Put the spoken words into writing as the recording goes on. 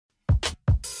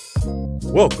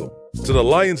Welcome to The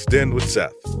Lion's Den with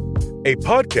Seth, a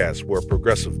podcast where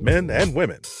progressive men and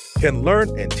women can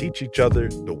learn and teach each other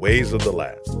the ways of the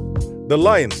land. The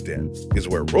Lion's Den is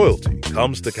where royalty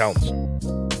comes to council.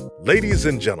 Ladies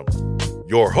and gentlemen,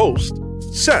 your host,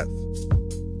 Seth.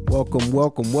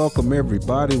 Welcome,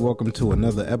 everybody. Welcome to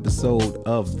another episode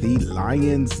of The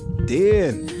Lion's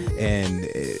Den. And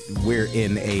we're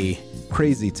in a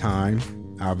crazy time,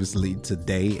 obviously,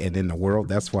 today and in the world.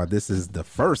 That's why this is the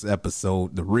first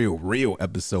episode, the real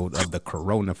episode of the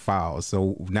Corona Files.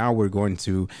 So now we're going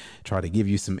to try to give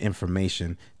you some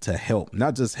information to help,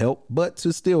 not just help, but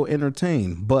to still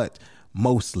entertain, but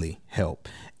mostly help.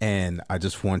 And I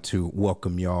just want to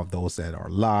welcome y'all, those that are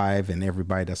live and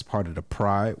everybody that's part of the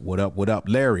Pride. What up,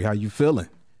 Larry? How you feeling?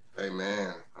 Hey,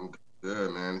 man, I'm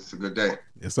good, man. It's a good day.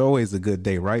 It's always a good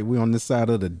day, right? We on this side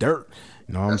of the dirt.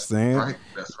 You know what I'm saying? Right.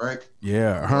 That's right.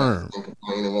 Yeah, Herm. Can't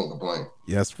complain and won't complain.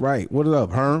 That's right. What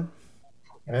up, Herm?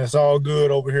 And it's all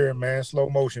good over here, man. Slow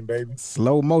motion, baby.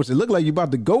 Slow motion. Look like you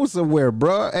about to go somewhere,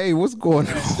 bro. Hey, what's going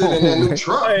on? Sitting in that new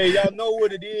truck. Hey, y'all know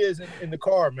what it is in the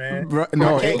car, man. Bro,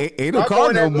 no, ain't a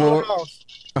car no more.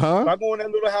 If I go in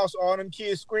that little house, all them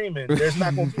kids screaming, there's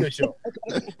not going to be a show.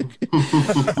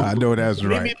 I know that's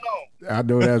right. Leave me alone. I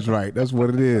know that's right. That's what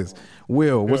it is.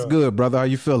 Will, what's good, brother? How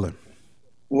you feeling?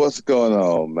 What's going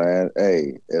on, man?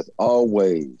 Hey, as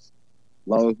always, as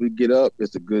long as we get up,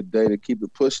 it's a good day to keep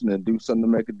it pushing and do something to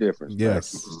make a difference.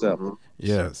 Yes. Keep it simple.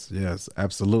 Yes,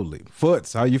 absolutely.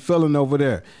 Foots, how you feeling over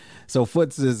there? So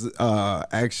Foots is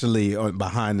actually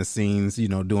behind the scenes,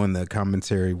 doing the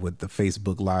commentary with the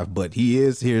Facebook Live, but he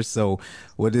is here. So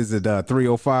what is it?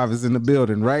 305 is in the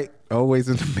building, right? Always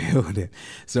in the building.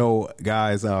 So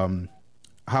guys,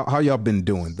 how y'all been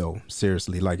doing though?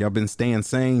 Seriously, like y'all been staying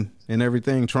sane and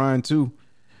everything, trying to?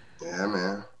 Yeah,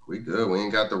 man. We good. We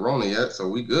ain't got the Rona yet, so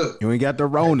we good. You ain't got the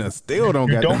Rona. Still don't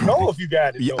got. You don't know if you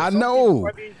got it. Yeah, I know.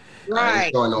 I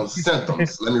ain't showing no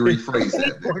symptoms. Let me rephrase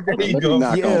that. There you Let go. me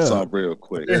knock on something real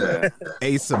quick. Yeah.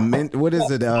 What is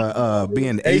it?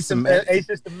 Being asymptomatic.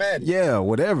 Asymptomatic. Yeah,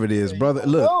 whatever it is, brother.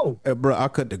 Look, bro, I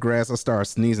cut the grass. I started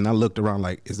sneezing. I looked around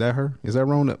like, is that her? Is that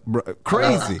Rona? Bro,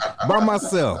 crazy by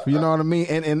myself. You know what I mean?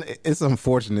 And it's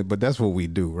unfortunate, but that's what we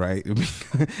do, right?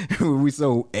 We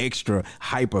so extra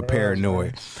hyper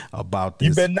paranoid about this.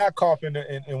 You better not cough in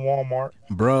Walmart.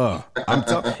 Bruh,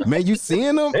 I'm man, you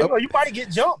seeing them? You might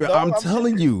get jumped, though. I'm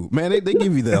telling you, man, they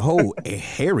give you the whole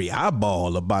hairy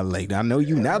eyeball about like, I know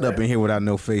you not up in here without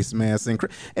no face mask.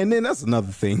 And then that's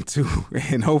another thing too.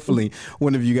 And hopefully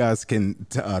one of you guys can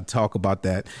talk about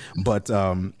that. But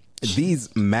these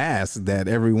masks that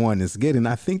everyone is getting,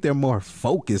 I think they're more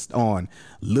focused on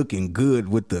looking good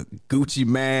with the Gucci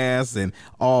mask and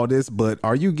all this. But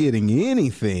are you getting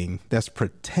anything that's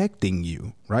protecting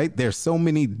you, right? There's so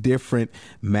many different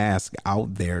masks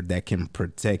out there that can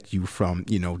protect you from,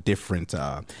 different,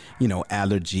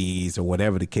 allergies or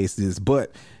whatever the case is.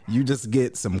 But you just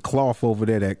get some cloth over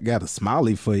there that got a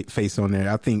smiley face on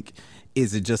there. I think,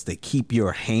 is it just to keep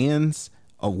your hands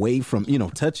away from,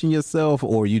 touching yourself,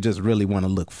 or you just really want to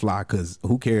look fly? Because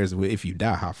who cares if you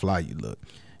die, how fly you look?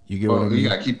 You get what I mean? You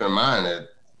got to keep in mind that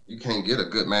you can't get a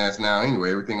good mask now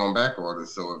anyway. Everything on back order.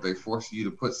 So if they force you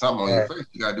to put something on your face,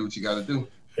 you got to do what you got to do. You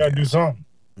got to do something.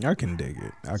 I can dig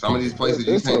it. Some of these places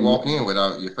you can't walk in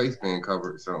without your face being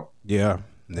covered. So yeah,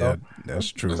 that's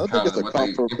true. I think it's a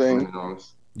comfort thing.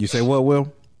 You say what,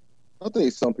 Will? I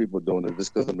think some people doing it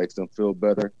just because it makes them feel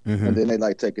better, and then they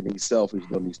like taking these selfies,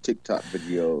 doing these TikTok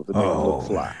videos to make them look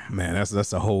fly. Man,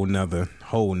 that's a whole nother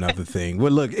thing.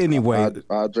 Well, look, anyway,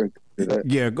 I'll drink to that.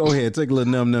 Yeah, go ahead, take a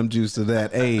little num juice to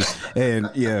that. Hey, and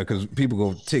yeah, because people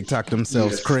go TikTok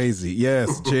themselves crazy.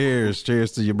 Yes, cheers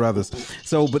to your brothers.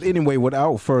 So, but anyway,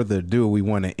 without further ado, we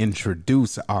want to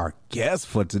introduce our guest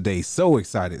for today. So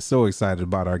excited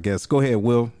about our guest. Go ahead,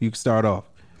 Will. You can start off.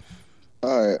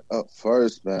 All right, up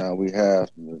first, man, we have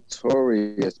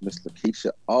notorious Miss Lakeisha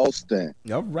Austin.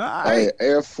 All right.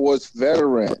 Air Force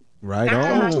veteran. Right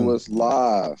on. Coming to us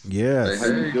live. Yes. How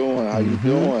you doing? How you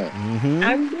doing? Mm-hmm.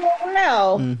 I'm doing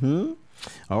well. Mm-hmm.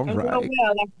 All right. I'm doing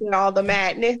well after all the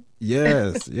madness.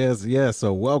 Yes.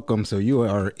 So welcome. So you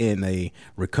are in a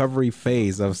recovery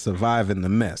phase of surviving the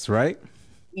mess, right?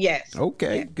 Yes.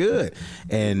 Okay, good.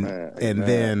 And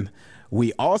then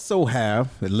we also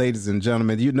have, ladies and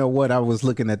gentlemen, you know what? I was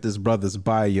looking at this brother's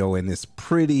bio, and it's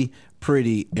pretty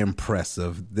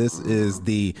impressive. This is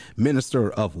the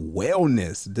Minister of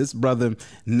Wellness. This brother,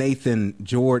 Nathan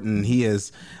Jordan, he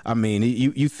is, I mean,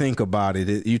 you think about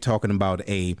it, you're talking about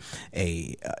an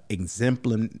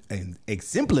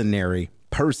exemplary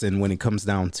person when it comes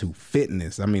down to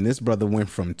fitness. I mean, this brother went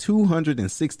from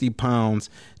 260 pounds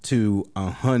to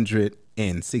 100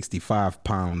 165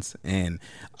 pounds and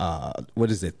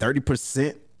what is it,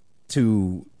 30%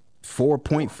 to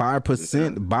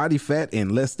 4.5% body fat in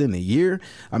less than a year.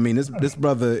 I mean, this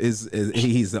brother is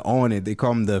he's on it. They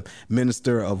call him the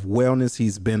Minister of Wellness.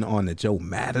 He's been on the Joe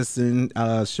Madison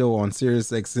show on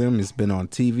Sirius XM. He's been on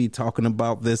TV talking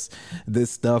about this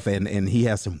stuff, and he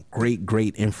has some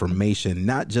great information,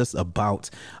 not just about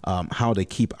how to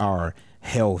keep our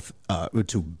health,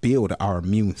 to build our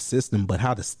immune system, but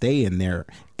how to stay in there,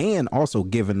 and also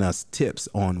giving us tips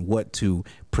on what to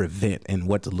prevent and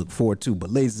what to look forward to.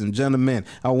 But ladies and gentlemen,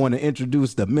 I want to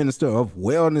introduce the Minister of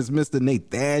Wellness, Mr.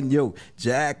 Nathaniel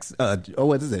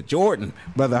what is it, Jordan?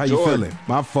 Brother, how you feeling?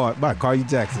 My fault. I call you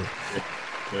Jackson.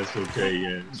 That's okay.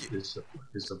 Yeah,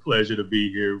 it's a pleasure to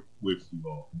be here with you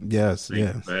all. Yes.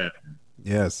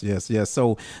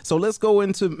 So let's go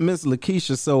into Miss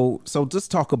Lakeisha. So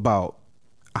just talk about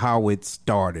how it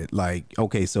started. Like,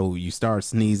 okay, so you start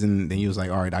sneezing, then you was like,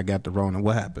 all right, I got the Rona.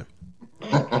 What happened?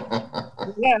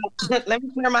 Yeah, let me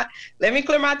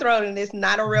clear my throat, and it's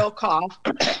not a real cough.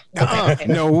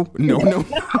 No,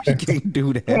 you can't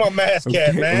do that. Come on, mask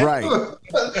cat, man. Right.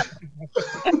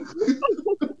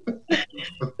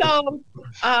 So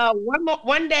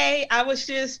one day I was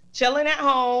just chilling at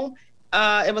home.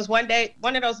 It was one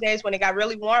of those days when it got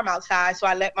really warm outside, so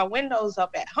I let my windows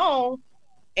up at home,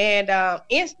 and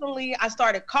instantly I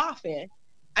started coughing.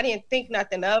 I didn't think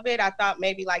nothing of it. I thought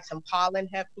maybe like some pollen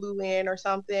had flew in or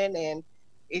something, and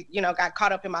it, got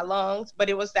caught up in my lungs. But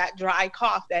it was that dry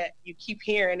cough that you keep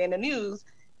hearing in the news.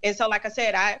 And so, like I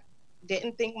said, I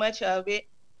didn't think much of it.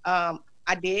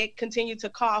 I did continue to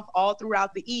cough all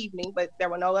throughout the evening, but there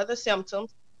were no other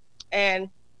symptoms. And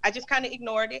I just kind of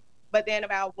ignored it. But then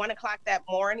about 1 o'clock that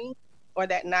morning or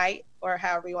that night, or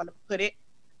however you want to put it,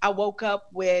 I woke up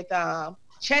with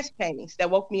chest pains that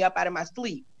woke me up out of my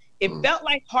sleep. It felt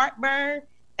like heartburn,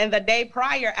 and the day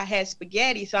prior I had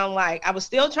spaghetti. So I'm like, I was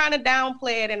still trying to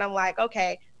downplay it, and I'm like,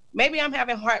 okay, maybe I'm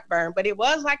having heartburn, but it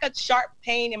was like a sharp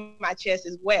pain in my chest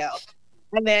as well.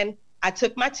 And then I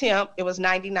took my temp, it was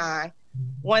 99.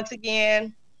 Once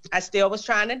again, I still was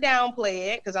trying to downplay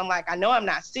it because I'm like, I know I'm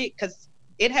not sick, because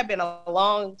it had been a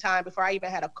long time before I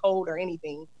even had a cold or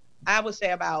anything. I would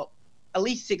say about at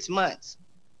least 6 months.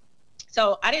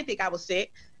 So I didn't think I was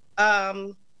sick.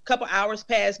 Couple hours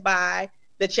passed by,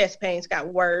 the chest pains got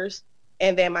worse,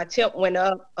 and then my temp went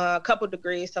up a couple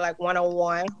degrees to like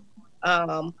 101.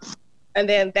 And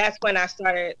then that's when I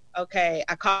started,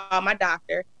 I called my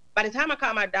doctor. By the time I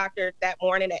called my doctor that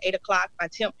morning at 8 o'clock, my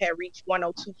temp had reached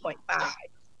 102.5.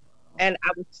 And I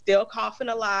was still coughing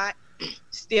a lot,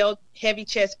 still heavy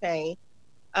chest pain.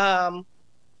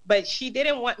 But she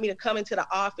didn't want me to come into the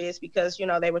office because,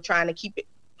 they were trying to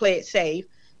play it safe.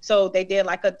 So they did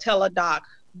like a teledoc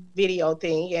video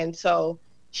thing, and so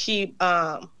she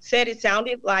said it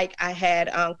sounded like I had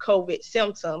COVID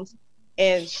symptoms,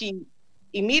 and she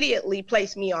immediately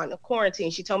placed me on a quarantine.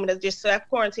 She told me to just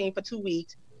self-quarantine for 2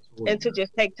 weeks and to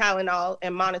just take Tylenol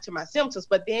and monitor my symptoms.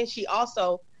 But then she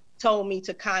also told me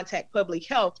to contact public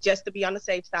health just to be on the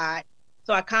safe side.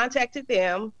 So I contacted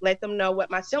them, let them know what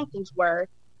my symptoms were,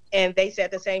 and they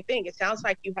said the same thing. It sounds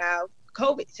like you have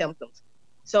COVID symptoms.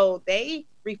 So they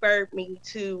referred me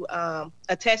to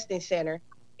a testing center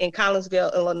in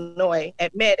Collinsville, Illinois,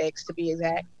 at MedX to be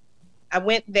exact. I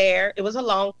went there. It was a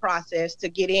long process to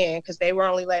get in because they were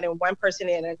only letting one person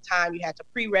in at a time. You had to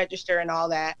pre-register and all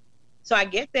that. So I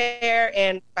get there,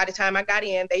 and by the time I got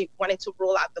in, they wanted to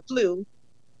rule out the flu.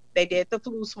 They did the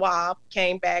flu swab,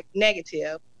 came back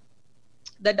negative.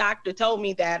 The doctor told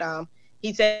me that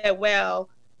he said, well,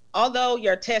 although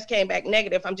your test came back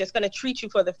negative, I'm just going to treat you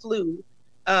for the flu.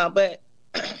 But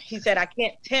he said, I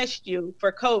can't test you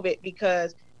for COVID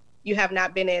because you have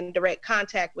not been in direct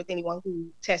contact with anyone who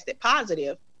tested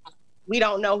positive. We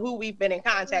don't know who we've been in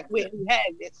contact with who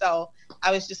has it. So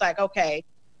I was just like, okay.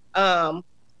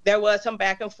 There was some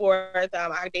back and forth.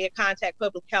 I did contact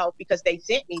public health because they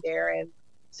sent me there. And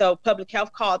so public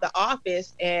health called the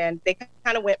office, and they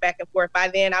kind of went back and forth. By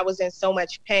then I was in so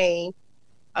much pain.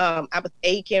 I was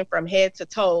aching from head to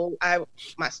toe.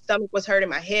 My stomach was hurting,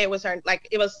 my head was hurting. Like,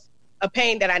 it was a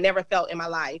pain that I never felt in my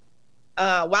life.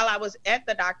 While I was at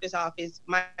the doctor's office,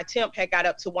 my temp had got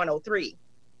up to 103.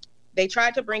 They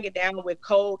tried to bring it down with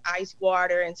cold ice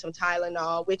water and some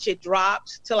Tylenol, which it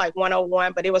dropped to like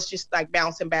 101, but it was just like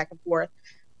bouncing back and forth.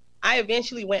 I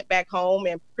eventually went back home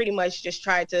and pretty much just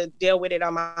tried to deal with it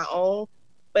on my own.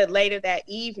 But later that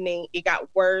evening, it got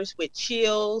worse with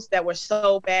chills that were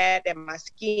so bad that my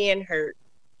skin hurt.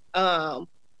 I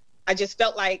just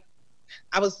felt like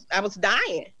I was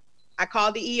dying. I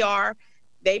called the ER.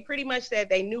 they pretty much said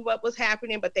they knew what was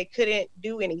happening, but they couldn't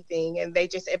do anything. And they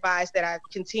just advised that I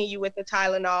continue with the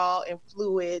Tylenol and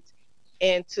fluids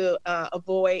and to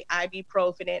avoid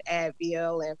ibuprofen and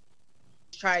Advil, and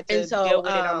try to deal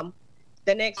with it.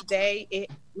 The next day,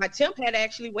 my temp had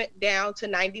actually went down to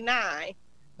 99,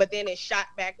 but then it shot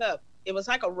back up. It was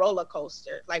like a roller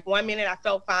coaster. Like 1 minute I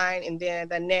felt fine, and then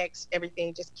the next,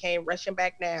 everything just came rushing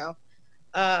back down.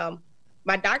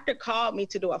 My doctor called me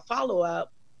to do a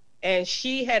follow-up, and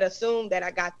she had assumed that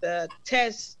I got the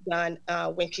test done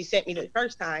when she sent me the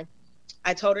first time.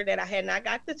 I told her that I had not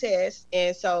got the test,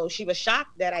 and so she was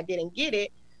shocked that I didn't get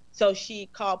it. So she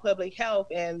called public health,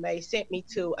 and they sent me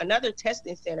to another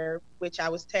testing center, which I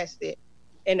was tested,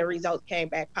 and the results came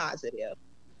back positive.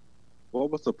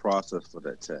 What was the process for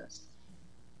that test?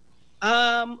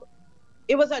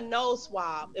 It was a nose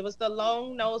swab. It was the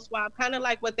long nose swab, kind of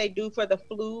like what they do for the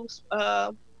flu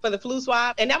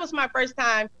swab. And that was my first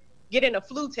time getting a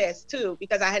flu test too,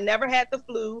 because I had never had the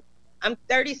flu. I'm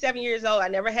 37 years old. I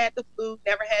never had the flu,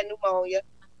 never had pneumonia.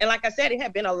 And like I said, it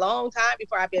had been a long time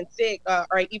before I've been sick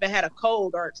or even had a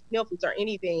cold or sniffles or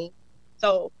anything.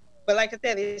 So, but like I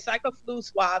said, it's like a flu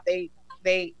swab. They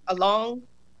a long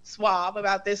swab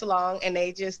about this long, and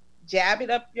they just jab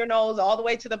it up your nose all the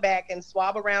way to the back and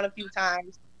swab around a few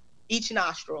times each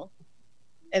nostril.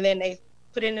 And then they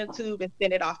put it in a tube and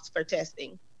send it off for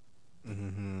testing.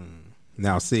 Mm-hmm.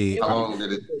 Now, see, how long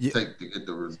did it take to get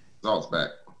the results back?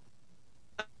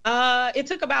 It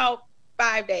took about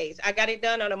 5 days. I got it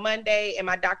done on a Monday, and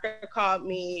my doctor called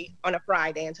me on a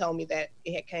Friday and told me that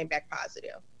it had came back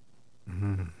positive.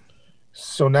 Mm-hmm.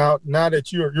 So now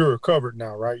that you're recovered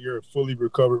now, right? You're fully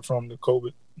recovered from the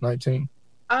COVID-19?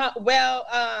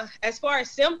 As far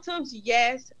as symptoms,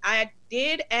 yes. I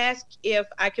did ask if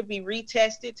I could be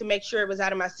retested to make sure it was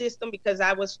out of my system, because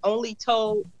I was only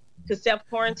told to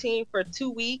self-quarantine for 2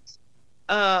 weeks,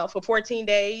 for 14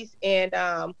 days. And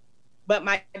but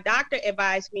my doctor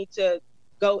advised me to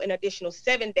go an additional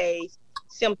 7 days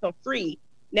symptom-free.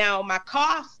 Now, my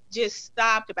cough just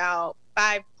stopped about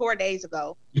 4 days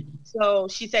ago. So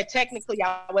she said technically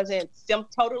I wasn't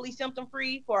totally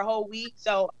symptom-free for a whole week.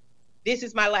 So this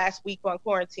is my last week on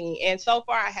quarantine. And so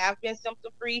far I have been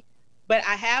symptom-free, but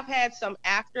I have had some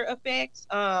after effects.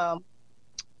 I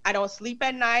don't sleep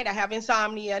at night. I have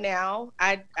insomnia now.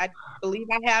 I believe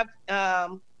I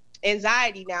have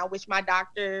anxiety now, which my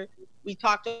doctor, we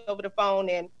talked over the phone,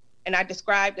 and I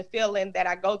described the feeling that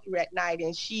I go through at night,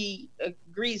 and she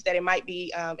agrees that it might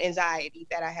be anxiety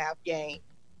that I have gained.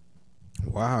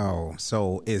 Wow.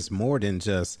 So it's more than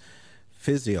just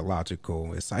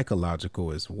physiological, it's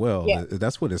psychological as well. Yeah.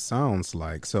 That's what it sounds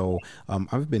like. So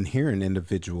I've been hearing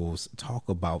individuals talk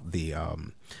about the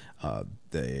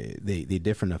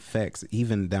different effects,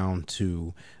 even down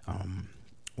to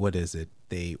what is it?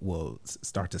 They will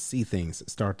start to see things,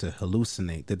 start to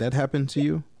hallucinate. Did that happen to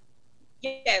you?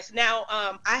 Yes. Now,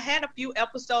 I had a few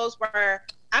episodes where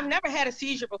I've never had a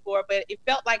seizure before, but it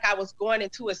felt like I was going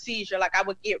into a seizure. Like I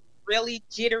would get really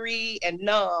jittery and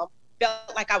numb,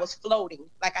 felt like I was floating,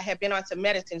 like I had been on some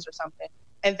medicines or something.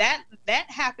 And that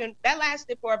happened, that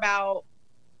lasted for about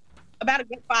a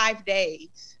good 5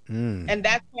 days. And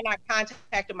that's when I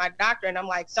contacted my doctor, and I'm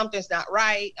like, something's not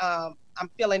right. I'm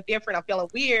feeling different. I'm feeling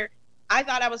weird. I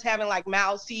thought I was having like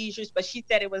mild seizures, but she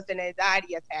said it was an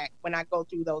anxiety attack when I go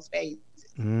through those phases.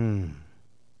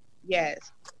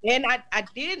 Yes. And I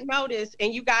did notice,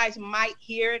 and you guys might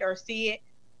hear it or see it,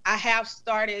 I have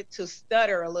started to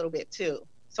stutter a little bit too.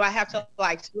 So I have to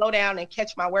like slow down and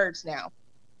catch my words now.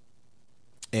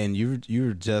 And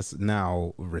you're just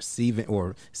now receiving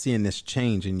or seeing this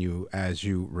change in you as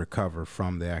you recover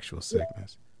from the actual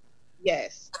sickness.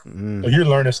 Yes. So you're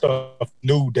learning stuff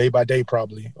new day by day,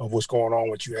 probably, of what's going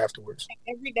on with you afterwards.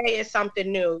 Every day is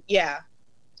something new. Yeah.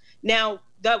 Now,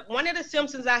 one of the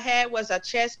symptoms I had was a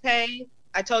chest pain.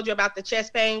 I told you about the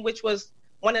chest pain, which was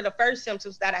one of the first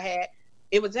symptoms that I had.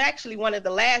 It was actually one of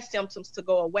the last symptoms to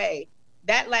go away.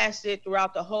 That lasted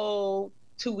throughout the whole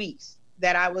 2 weeks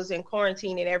that I was in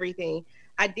quarantine and everything.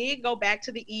 I did go back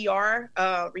to the ER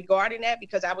regarding that,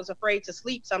 because I was afraid to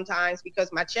sleep sometimes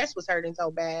because my chest was hurting so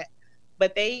bad.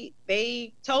 But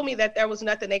they told me that there was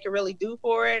nothing they could really do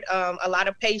for it. A lot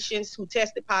of patients who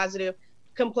tested positive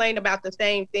complained about the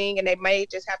same thing, and they may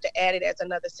just have to add it as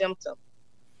another symptom.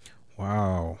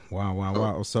 Wow.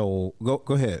 So go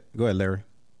ahead, Larry.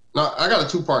 No, I got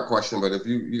a 2-part question, but if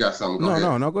you got something, go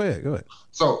ahead. No, go ahead.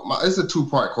 So it's a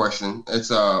 2-part question. It's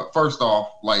first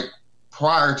off, like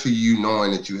prior to you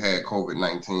knowing that you had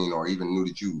COVID-19 or even knew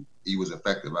that you was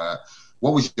affected by it,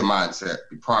 what was your mindset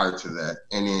prior to that?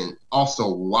 And then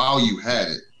also while you had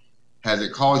it, has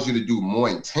it caused you to do more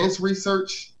intense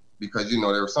research because there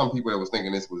were some people that was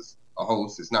thinking this was a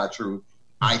hoax. It's not true.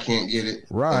 I can't get it.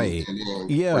 Right. And then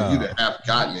Yeah. for you to have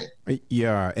gotten it.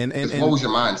 Yeah. And what was your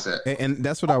mindset? And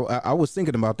that's what I was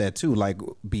thinking about that too. Like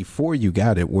before you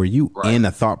got it, were you Right. in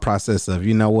a thought process of,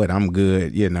 you know what, I'm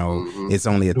good, it's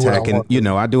only Do what I attacking, want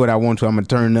to. I do what I want to, I'm gonna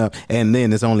turn up, and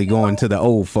then it's only going to the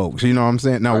old folks. You know what I'm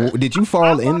saying? Now, Right. did you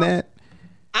fall in that?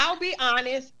 I'll be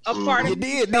honest. A part You of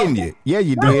did, didn't you? Yeah,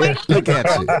 you did. Look at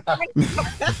you.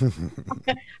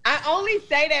 I only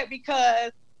say that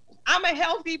because I'm a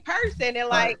healthy person, and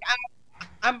like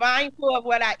I'm mindful of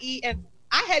what I eat. And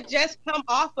I had just come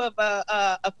off of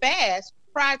a fast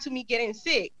prior to me getting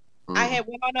sick. I had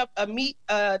went on a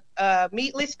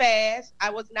meatless fast. I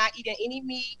was not eating any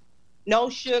meat, no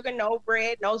sugar, no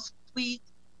bread, no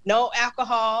sweets, no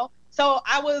alcohol. So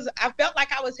I felt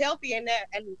like I was healthy in that,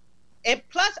 and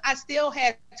plus I still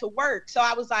had to work. So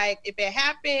I was like, if it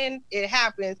happened, it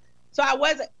happens. So I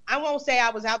won't say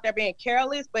I was out there being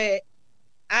careless, but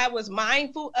I was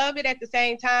mindful of it at the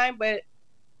same time. But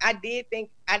I didn't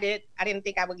think I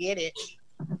would get it.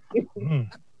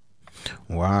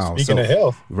 Wow. Speaking of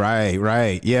health.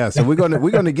 Right. Yeah. So we're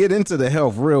gonna get into the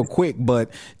health real quick, but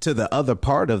to the other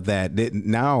part of that,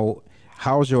 now,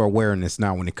 how's your awareness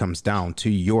now when it comes down to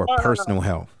your personal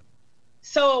health?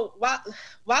 So while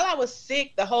I was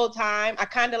sick the whole time, I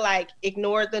kind of like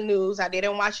ignored the news. I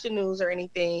didn't watch the news or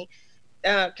anything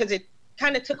because it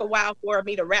kind of took a while for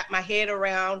me to wrap my head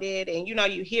around it. And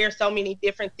you hear so many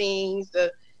different things,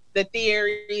 the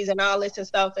theories and all this and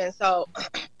stuff. And so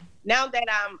now that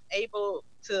I'm able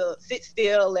to sit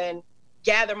still and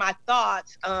gather my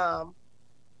thoughts, I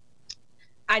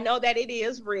know that it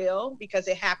is real because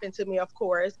it happened to me, of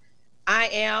course. I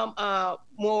am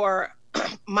more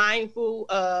mindful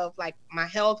of like my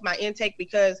health, my intake,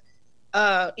 because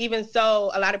even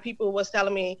so, a lot of people was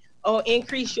telling me,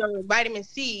 increase your vitamin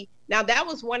C. Now that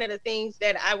was one of the things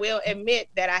that I will admit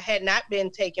that I had not been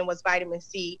taking was vitamin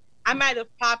C. I might have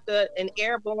popped an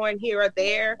airborne here or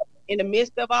there in the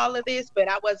midst of all of this, but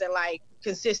I wasn't like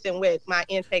consistent with my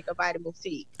intake of vitamin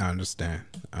C. I understand.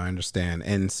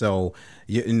 And so,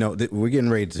 we're getting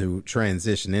ready to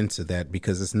transition into that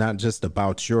because it's not just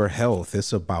about your health.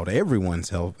 It's about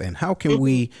everyone's health. And how can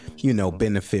we,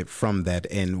 benefit from that?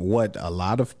 And what a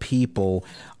lot of people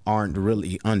aren't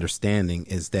really understanding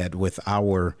is that with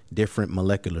our different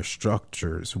molecular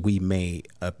structures, we may,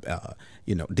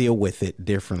 deal with it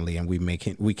differently, and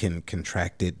we can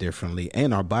contract it differently,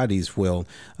 and our bodies will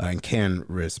and can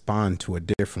respond to it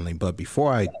differently. But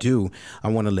before I do, I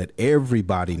want to let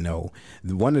everybody know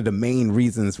one of the main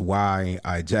reasons why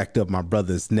I jacked up my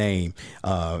brother's name,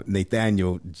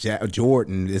 Nathaniel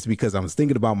Jordan, is because I was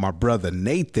thinking about my brother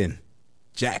Nathan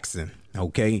Jackson.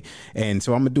 Okay. And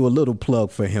so I'm going to do a little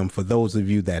plug for him. For those of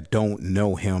you that don't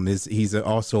know him, he's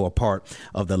also a part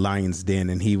of the Lion's Den,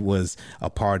 and he was a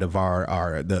part of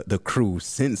the crew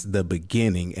since the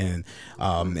beginning. And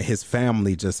his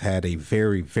family just had a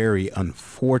very, very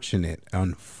unfortunate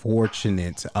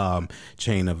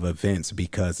chain of events,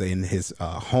 because in his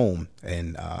home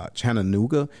in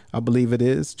Chattanooga, I believe it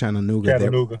is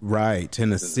Chattanooga. Right,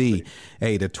 Tennessee.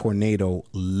 Hey, the tornado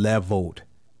leveled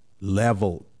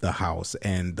the house,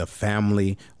 and the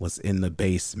family was in the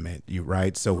basement.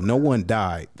 Right? So no one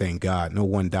died, thank God. No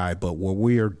one died. But what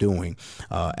we are doing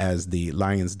as the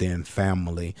Lion's Den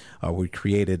family, we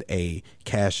created a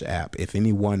Cash App. If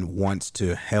anyone wants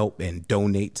to help and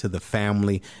donate to the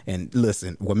family, and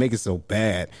listen, what makes it so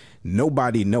bad,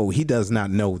 he does not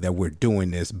know that we're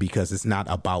doing this, because it's not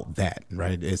about that,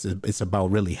 right? It's about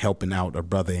really helping out a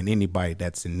brother and anybody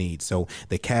that's in need. So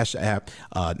the Cash App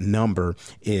number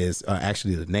is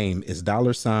actually, the name is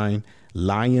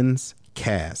 $Lions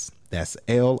Cast. That's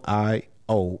LIONSCAST.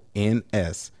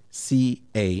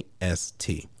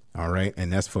 All right.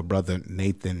 And that's for brother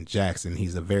Nathan Jackson.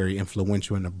 He's a very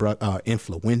influential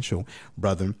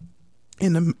brother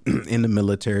in the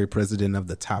military, president of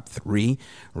the top 3,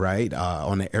 right,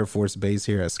 on the Air Force Base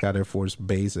here at Scott Air Force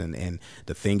Base. And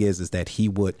the thing is that he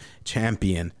would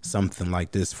champion something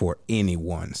like this for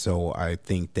anyone. So I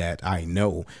think that I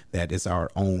know that it's our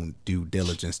own due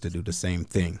diligence to do the same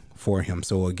thing for him.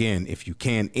 So again, if you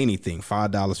can, anything,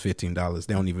 $5, $15,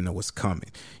 they don't even know what's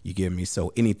coming. You get me?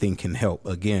 So anything can help.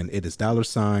 Again, it is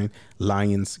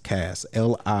 $Lions Cast,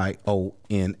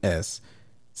 LIONSCAST.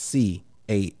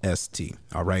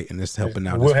 All right, and it's helping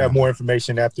out. We'll have more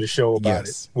information after the show about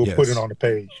it. We'll put it on the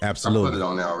page. Absolutely. I put it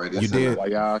on there already. You did?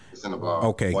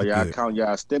 Okay. While y'all count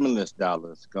y'all stimulus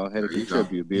dollars, go ahead and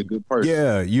contribute. Be a good person.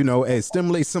 Yeah, hey,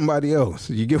 stimulate somebody else.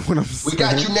 You get what I'm saying? We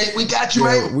got you, Nate. We got you,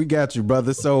 man. We got you,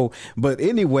 brother. So, but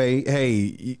anyway,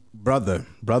 hey, Brother,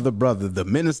 the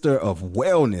minister of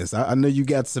wellness. I know you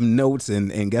got some notes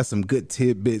and got some good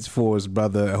tidbits for us,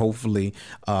 brother. Hopefully,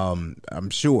 I'm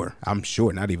sure,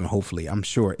 not even hopefully, I'm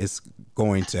sure it's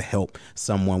going to help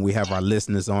someone. We have our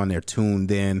listeners on, they're tuned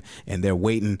in and they're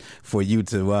waiting for you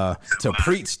to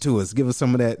preach to us. Give us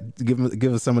some of that,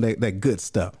 give us some of that good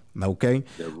stuff. Okay.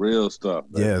 The real stuff.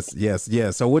 Man.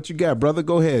 Yes. So what you got, brother?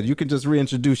 Go ahead. You can just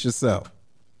reintroduce yourself.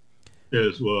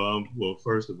 Yes, well,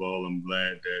 first of all, I'm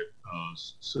glad that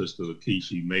Sister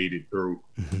Lakeisha made it through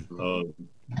the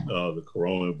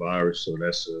coronavirus, so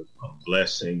that's a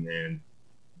blessing. And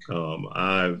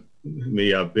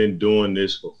I've been doing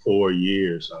this for 4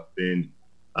 years. I've been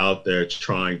out there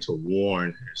trying to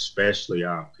warn, especially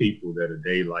our people, that a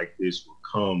day like this will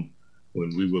come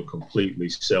when we will completely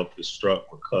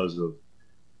self-destruct because of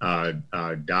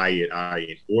our diet, our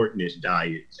inordinate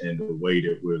diet, and the way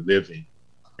that we're living.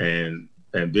 And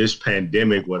this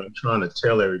pandemic, what I'm trying to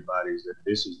tell everybody is that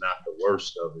this is not the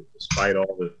worst of it. Despite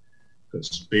all the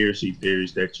conspiracy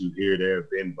theories that you hear, there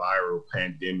have been viral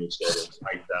pandemics that have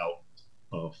wiped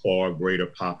out far greater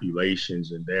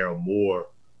populations, and there are more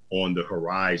on the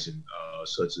horizon,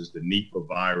 such as the Nipah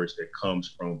virus that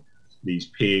comes from these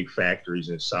pig factories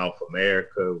in South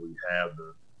America. We have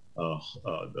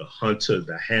the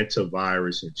Hanta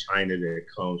virus in China that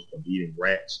comes from eating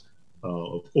rats.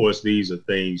 Of course, these are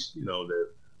things, that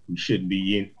we shouldn't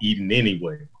be eating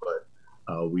anyway, but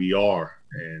we are.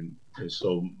 And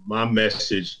so my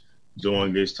message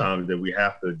during this time is that we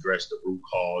have to address the root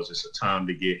cause. It's a time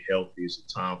to get healthy. It's a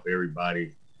time for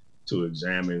everybody to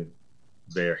examine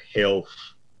their health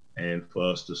and for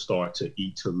us to start to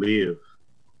eat to live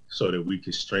so that we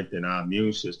can strengthen our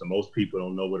immune system. Most people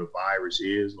don't know what a virus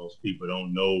is. Most people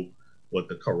don't know what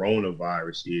the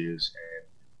coronavirus is. And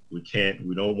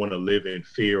we don't want to live in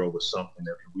fear over something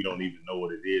that we don't even know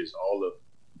what it is. All the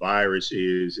virus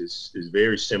is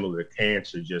very similar to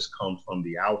cancer, just comes from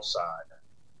the outside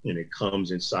and it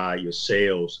comes inside your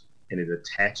cells and it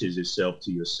attaches itself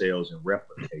to your cells and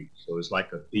replicates. So it's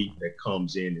like a thief that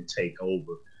comes in and take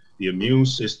over. The immune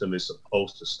system is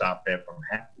supposed to stop that from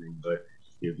happening. But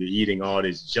if you're eating all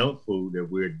this junk food that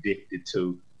we're addicted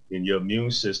to, then your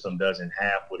immune system doesn't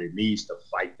have what it needs to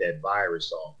fight that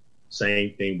virus off.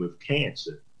 Same thing with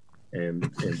cancer. And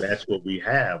that's what we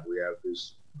have. We have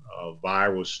this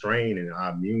viral strain and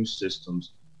our immune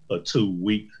systems are too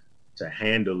weak to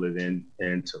handle it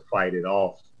and to fight it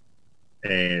off.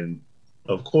 And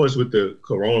of course, with the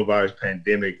coronavirus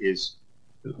pandemic is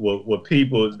what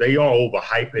people, they are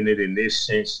overhyping it in this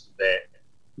sense that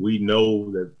we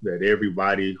know that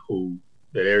everybody who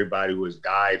has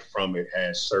died from it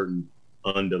has certain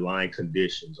underlying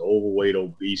conditions, overweight,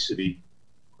 obesity,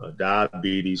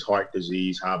 diabetes, heart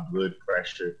disease, high blood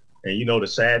pressure. And the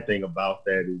sad thing about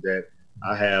that is that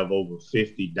I have over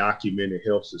 50 documented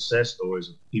health success stories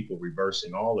of people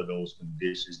reversing all of those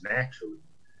conditions naturally.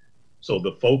 So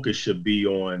the focus should be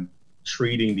on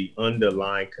treating the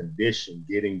underlying condition,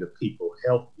 getting the people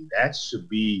healthy. That should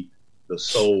be the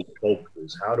sole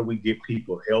focus. How do we get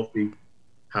people healthy?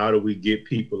 How do we get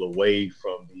people away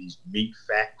from these meat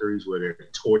factories where they're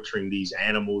torturing these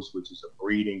animals, which is a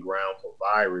breeding ground for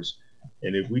virus?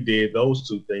 And if we did those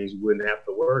two things, we wouldn't have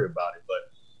to worry about it.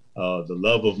 But the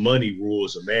love of money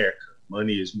rules America.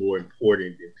 Money is more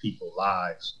important than people's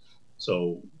lives.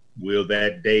 So will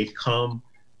that day come?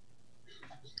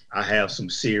 I have some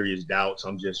serious doubts.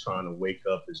 I'm just trying to wake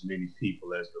up as many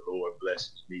people as the Lord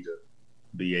blesses me to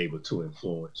be able to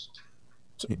influence.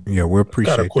 Yeah, we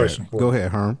appreciate got a question that. Go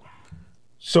ahead, Herm.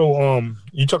 So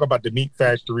you talk about the meat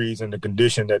factories and the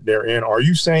condition that they're in. Are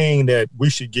you saying that we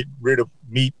should get rid of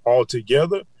meat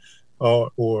altogether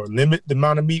or limit the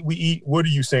amount of meat we eat? What are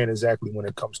you saying exactly when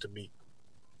it comes to meat?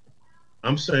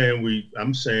 I'm saying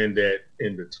that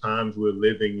in the times we're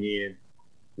living in,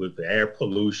 with the air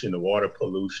pollution, the water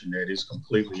pollution, that is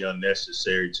completely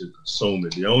unnecessary to consume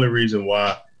it. The only reason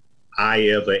why I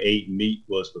ever ate meat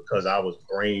was because I was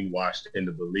brainwashed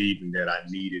into believing that I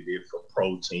needed it for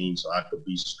protein so I could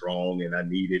be strong, and I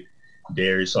needed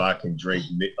dairy so I can drink,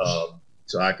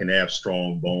 so I can have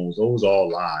strong bones. Those are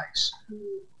all lies.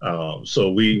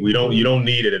 So you don't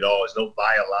need it at all. There's no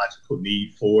biological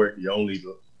need for it.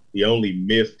 The only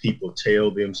myth people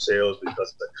tell themselves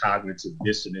because of the cognitive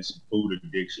dissonance and food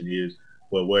addiction is,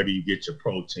 well, where do you get your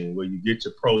protein? Well, you get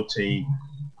your protein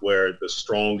where the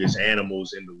strongest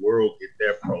animals in the world get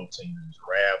their protein. The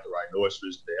giraffe, the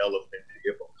rhinoceros, the elephant, the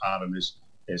hippopotamus,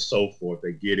 and so forth.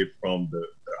 They get it from the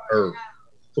earth,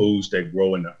 foods that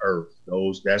grow in the earth.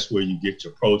 That's where you get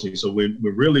your protein. So when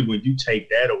you take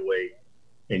that away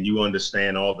and you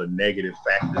understand all the negative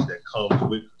factors that come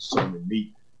with consuming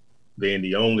meat, then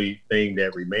the only thing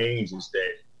that remains is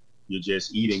that you're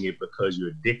just eating it because you're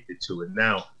addicted to it.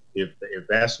 Now, if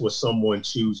that's what someone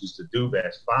chooses to do,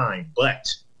 that's fine.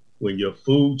 But when your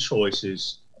food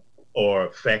choices are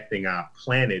affecting our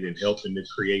planet and helping to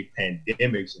create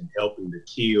pandemics and helping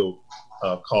to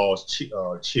cause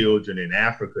children in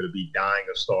Africa to be dying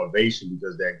of starvation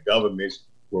because their governments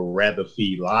will rather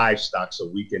feed livestock so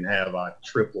we can have our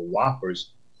triple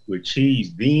whoppers with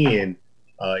cheese, then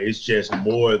it's just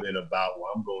more than about,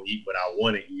 well, I'm going to eat what I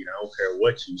want to eat. I don't care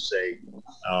what you say.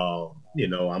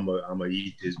 I'm gonna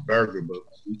eat this burger, but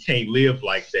we can't live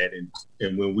like that.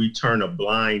 And when we turn a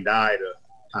blind eye to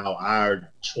how our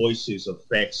choices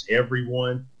affects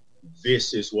everyone,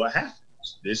 this is what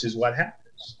happens. This is what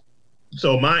happens.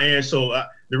 So my answer,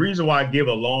 the reason why I give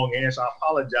a long answer, I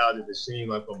apologize if it seems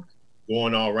like I'm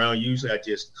going all around. Usually I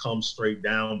just come straight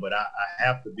down, but I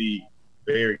have to be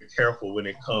very careful when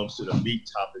it comes to the meat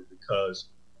topic because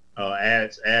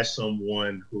as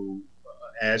someone who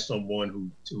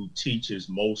teaches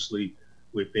mostly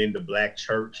within the Black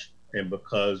church, and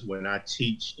because when I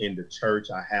teach in the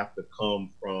church, I have to come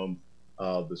from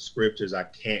the scriptures. I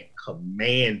can't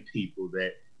command people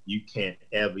that you can't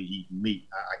ever eat meat.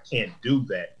 I can't do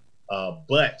that.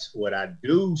 But what I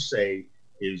do say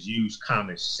is use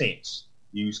common sense.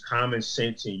 Use common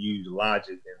sense and use logic.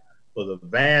 And for the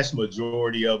vast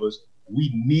majority of us,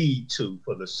 we need to,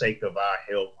 for the sake of our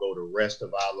health, go the rest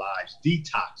of our lives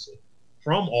detoxing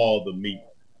from all the meat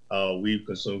we've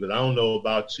consumed. Because I don't know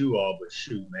about you all, but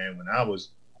shoot, man, when I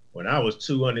was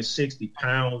 260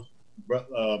 pounds,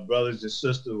 brothers and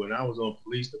sisters, when I was on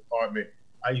police department,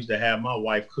 I used to have my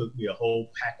wife cook me a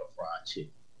whole pack of fried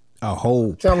chicken. A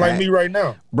whole sound like me right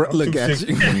now. Bro, look at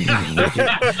you.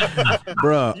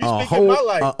 Bro,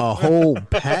 a whole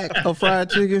pack of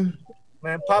fried chicken?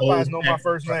 Man, Popeyes know my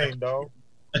first name, dog.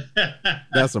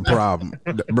 That's a problem,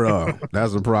 bro.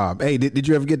 That's a problem. Hey, did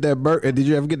you ever get that did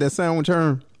you ever get that sandwich,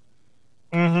 Herm?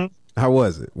 Mm-hmm. How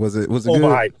was it? Was it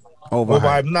overhyped? Good?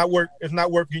 Overhyped. It's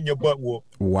not worth getting your butt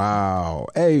whooped. Wow.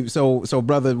 Hey, so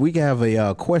brother, we have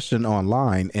a question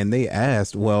online, and they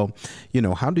asked, well,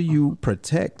 how do you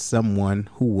protect someone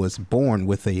who was born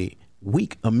with a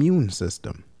weak immune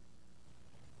system?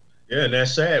 Yeah, and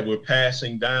that's sad. We're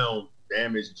passing down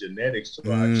damaged genetics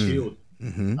to our children.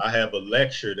 Mm-hmm. I have a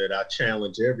lecture that I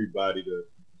challenge everybody to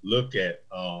look at.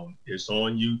 It's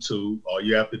on YouTube. All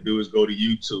you have to do is go to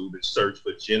YouTube and search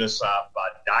for Genocide by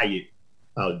Diet,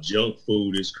 how junk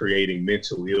food is creating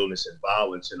mental illness and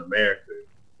violence in America.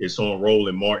 It's on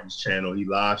Roland Martin's channel. He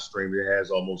live streamed. It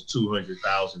has almost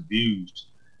 200,000 views.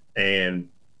 And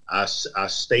I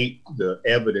state the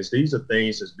evidence. These are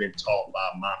things that's been taught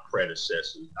by my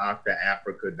predecessors, Dr.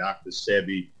 Africa, Dr.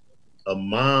 Sebi. A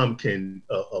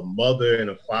mother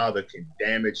and a father can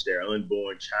damage their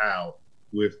unborn child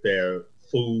with their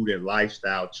food and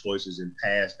lifestyle choices and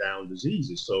pass down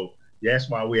diseases. So that's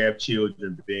why we have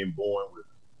children being born with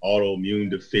autoimmune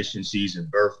deficiencies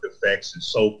and birth defects and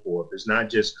so forth. It's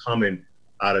not just coming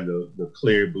out of the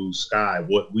clear blue sky.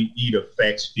 What we eat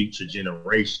affects future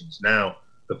generations. Now,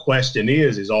 the question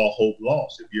is all hope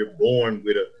lost? If you're born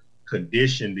with a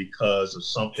condition because of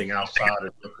something outside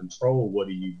of your control, what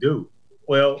do?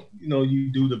 Well,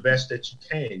 you do the best that you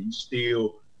can. You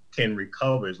still can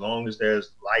recover as long as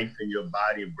there's life in your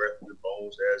body and breath in your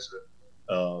bones.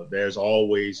 There's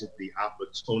always the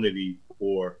opportunity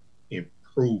for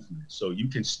improvement. So you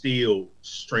can still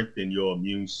strengthen your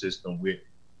immune system with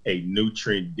a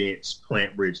nutrient-dense,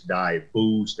 plant-rich diet,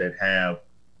 foods that have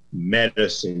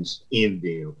medicines in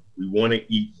them. We want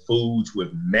to eat foods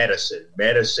with medicine.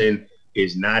 Medicine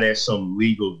is not at some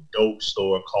legal dope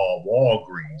store called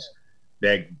Walgreens.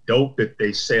 That dope that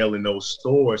they sell in those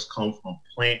stores come from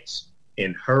plants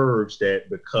and herbs that,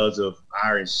 because of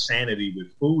our insanity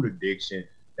with food addiction,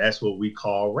 that's what we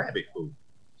call rabbit food.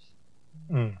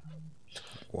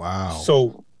 Wow.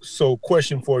 So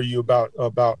question for you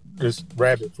about this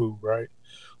rabbit food, right?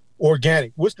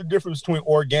 Organic. What's the difference between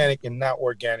organic and not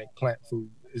organic plant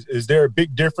food? Is there a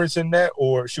big difference in that,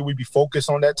 or should we be focused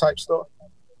on that type stuff?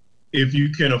 If you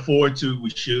can afford to,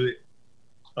 we should.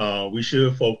 We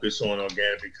should focus on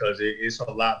organic because it's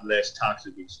a lot less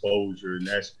toxic exposure, and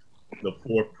that's the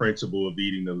fourth principle of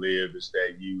eating to live, is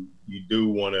that you do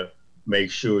want to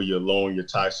make sure you're lowering your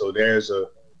tox. So there's a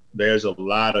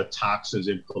lot of toxins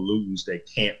and pollutants that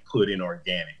can't put in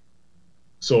organic.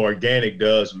 So organic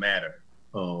does matter.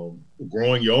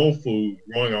 Growing our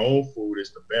own food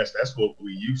is the best. That's what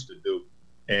we used to do.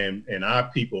 And our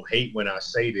people hate when I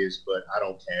say this, but I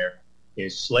don't care. In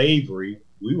slavery,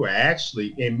 we were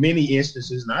actually, in many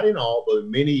instances, not in all, but in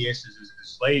many instances in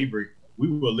slavery, we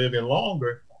were living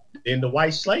longer than the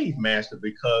white slave master,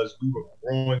 because we were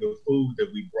growing the food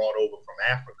that we brought over from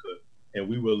Africa, and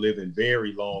we were living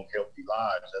very long, healthy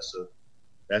lives.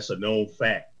 That's a known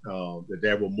fact, that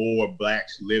there were more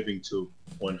blacks living to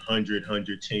 100,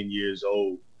 110 years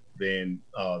old than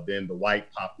the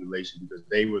white population, because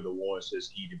they were the ones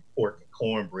that's eating pork and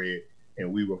cornbread, and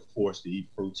we were forced to eat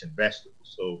fruits and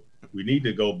vegetables. So we need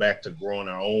to go back to growing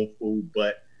our own food,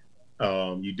 but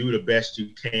you do the best you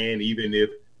can, even if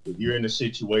you're in a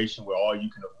situation where all you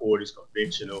can afford is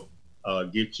conventional.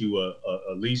 Get you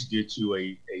at least get you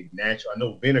a natural. I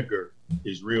know vinegar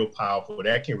is real powerful.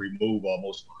 That can remove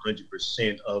almost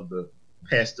 100% of the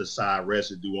pesticide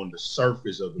residue on the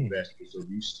surface of the vegetable. So if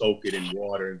you soak it in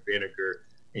water and vinegar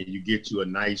and you get you a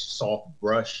nice soft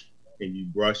brush and you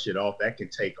brush it off, that can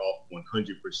take off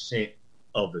 100%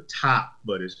 of the top.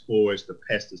 But as far as the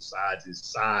pesticides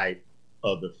inside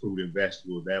of the fruit and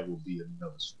vegetable, that will be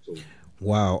another story.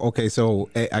 Wow. Okay.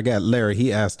 So I got Larry.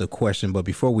 He asked a question, but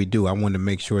before we do, I want to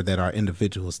make sure that our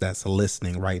individuals that's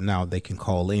listening right now, they can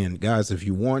call in. Guys, if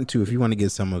you want to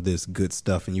get some of this good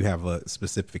stuff and you have a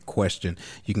specific question,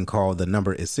 you can call. The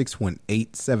number is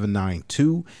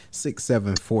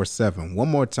 618-792-6747. One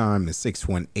more time is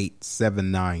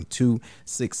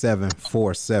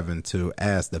 618-792-6747 to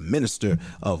ask the Minister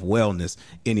of Wellness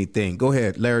anything. Go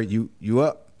ahead, Larry. You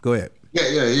up? Go ahead.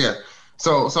 Yeah.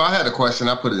 So I had a question.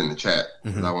 I put it in the chat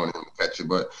because I wanted him to catch it.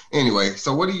 But anyway,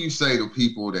 so what do you say to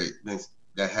people that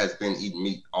has been eating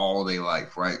meat all their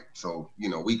life, right? So,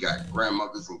 we got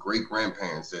grandmothers and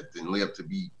great-grandparents that then live to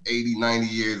be 80, 90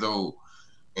 years old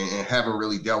and haven't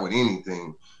really dealt with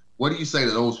anything. What do you say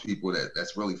to those people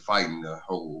that's really fighting the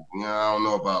whole, I don't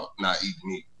know about not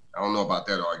eating meat. I don't know about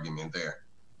that argument there.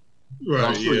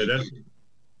 Right,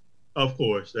 of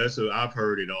course. I've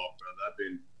heard it all,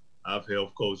 brother. I've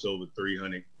health coached over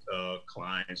 300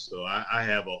 clients. So I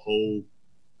have a whole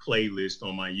playlist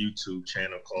on my YouTube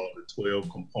channel called The 12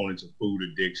 Components of Food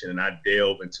Addiction. And I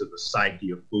delve into the psyche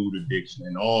of food addiction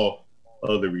and all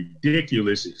of the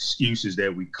ridiculous excuses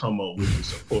that we come up with to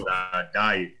support our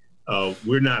diet.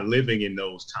 We're not living in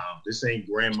those times. This ain't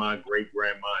grandma,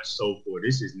 great-grandma, and so forth.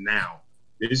 This is now.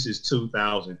 This is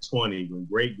 2020 when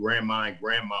great-grandma and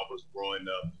grandma was growing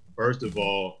up. First of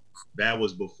all, that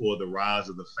was before the rise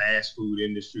of the fast food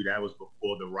industry. That was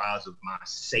before the rise of my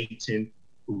Satan,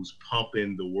 who's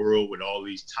pumping the world with all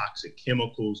these toxic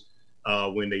chemicals.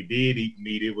 When they did eat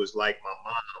meat, it was like my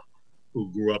mom,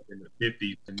 who grew up in the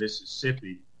 50s in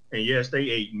Mississippi. And yes, they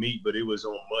ate meat, but it was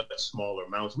on much smaller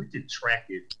amounts. We can track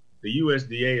it. The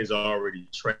USDA has already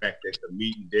tracked that the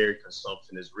meat and dairy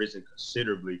consumption has risen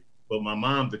considerably. But my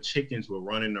mom, the chickens were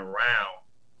running around.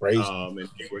 And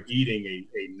they were eating a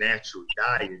natural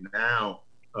diet. Now,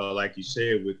 like you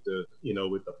said, with the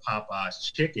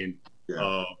Popeyes chicken,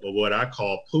 but what I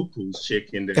call poo-poo's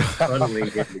chicken, they're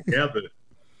cuddling it together.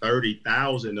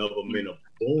 30,000 of them are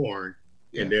born,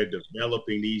 and they're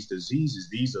developing these diseases.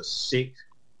 These are sick,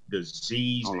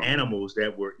 diseased animals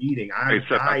that we're eating. Our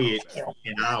diet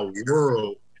in our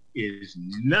world is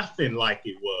nothing like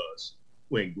it was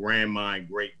when grandma and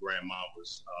great-grandma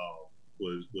was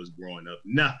growing up.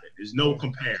 Nothing. There's no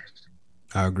comparison.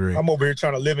 I agree. I'm over here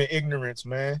trying to live in ignorance,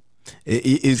 man.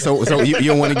 So you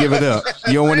don't want to give it up.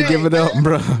 You don't want to give it up,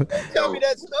 bro. Tell me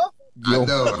that stuff. I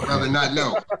know. I'd rather not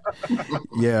know.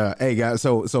 Yeah. Hey guys.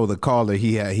 So the caller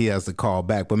he has to call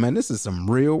back. But man, this is some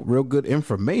real good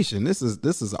information. This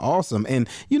is awesome. And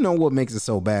you know what makes it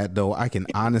so bad though? I can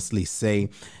honestly say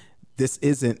this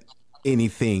isn't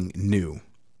anything new.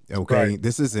 Okay, right.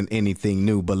 This isn't anything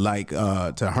new, but like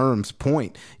to Herm's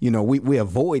point, we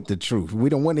avoid the truth. We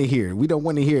don't want to hear. We don't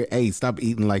want to hear, hey, stop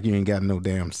eating like you ain't got no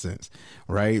damn sense,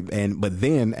 right? But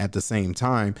then at the same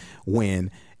time,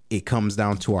 when it comes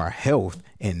down to our health,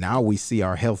 and now we see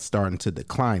our health starting to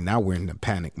decline, now we're in the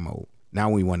panic mode. Now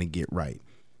we want to get right.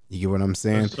 You get what I'm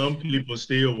saying? But some people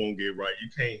still won't get right. You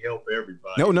can't help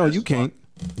everybody. No, you can't.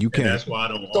 You can't. That's why I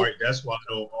don't argue. That's why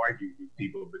I don't argue with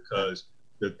people, because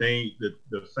the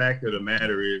fact of the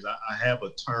matter is, I have a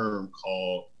term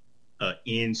called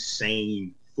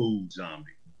insane food zombie.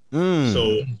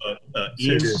 So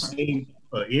insane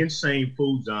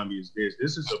food zombie is this.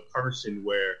 This is a person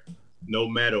where no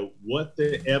matter what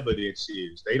the evidence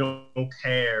is, they don't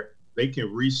care. They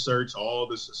can research all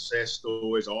the success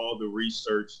stories, all the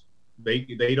research.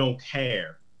 They don't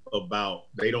care about.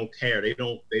 They don't care. They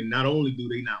not only do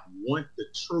they not want the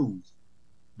truth,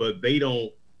 but they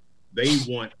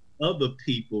want other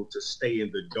people to stay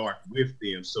in the dark with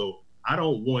them. So I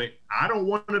don't want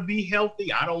to be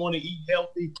healthy. I don't want to eat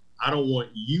healthy. I don't want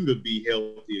you to be healthy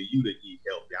or you to eat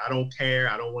healthy. I don't care.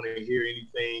 I don't want to hear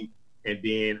anything. And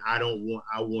then I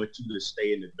want you to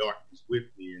stay in the darkness with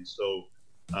me. me. And so,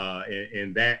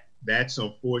 and that's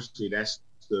unfortunately, that's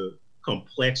the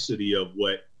complexity of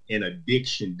what an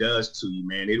addiction does to you,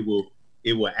 man. It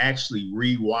will actually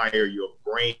rewire your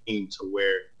brain to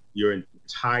where your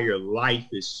entire life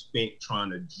is spent trying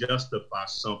to justify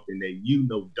something that you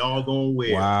know doggone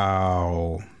well.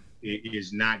 Wow. It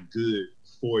is not good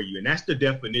for you. And that's the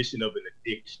definition of an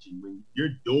addiction. When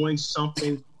you're doing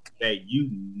something that you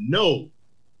know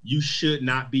you should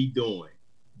not be doing,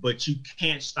 but you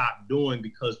can't stop doing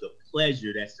because the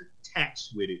pleasure that's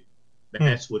attached with it,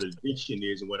 that's what addiction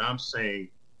is. And what I'm saying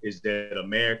is that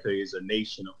America is a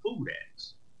nation of food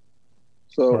addicts.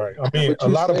 So, right. I mean, a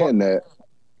lot of that,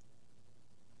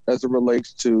 as it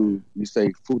relates to, you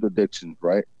say, food addiction,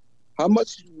 right? How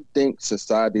much do you think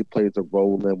society plays a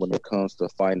role in when it comes to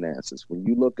finances? When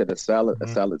you look at a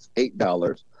salad's $8,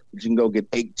 but you can go get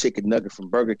 8 chicken nuggets from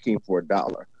Burger King for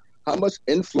 $1. How much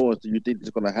influence do you think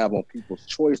it's going to have on people's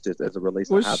choices as it relates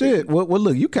to how shit. Well,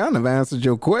 look, you kind of answered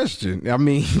your question. I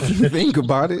mean, if you think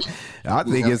about it, I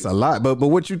think it's a lot. But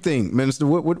what you think, Minister?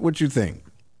 What you think?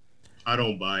 I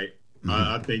don't buy it.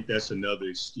 I think that's another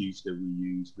excuse that we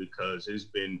use, because it's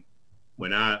been,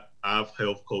 when I've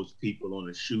health coached people on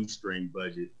a shoestring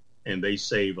budget and they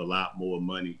save a lot more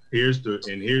money. Here's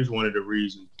one of the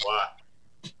reasons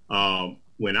why.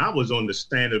 When I was on the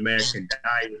standard American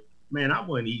diet, man, I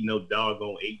wasn't eating no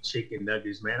doggone 8 chicken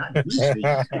nuggets, man. I at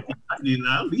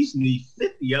least need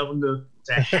 50 of them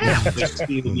to have to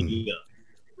still eat up.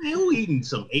 Man, who eating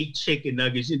some 8 chicken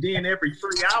nuggets? And then every 3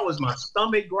 hours, my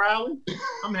stomach growling.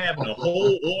 I'm having a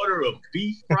whole order of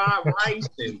beef fried rice.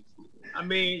 And I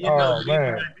mean, then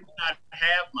I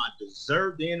have my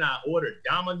dessert. Then I order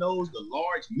Domino's, the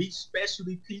large meat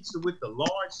specialty pizza with the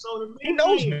large soda. Man, he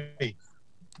knows me.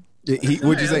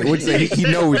 What'd you say? He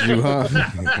knows you, huh?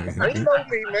 He knows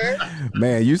me, man.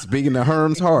 Man, you speaking to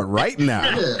Herm's heart right now.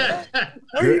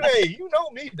 Hey, you know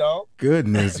me, dog.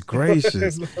 Goodness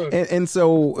gracious. and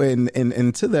so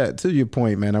to your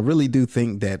point, man, I really do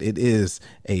think that it is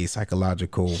a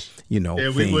psychological, thing.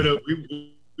 we would have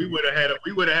had a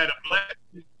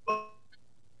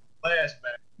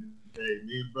flashback. Hey,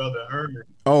 me and brother Herman.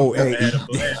 Oh, hey,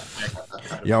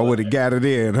 y'all would have gathered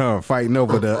in, huh? Fighting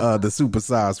over the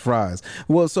supersized fries.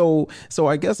 Well, so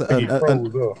I guess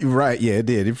right, yeah, it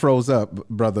did. It froze up,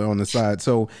 brother, on the side.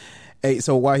 So, hey,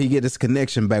 so while he get his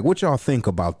connection back, what y'all think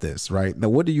about this? Right now,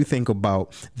 what do you think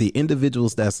about the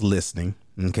individuals that's listening?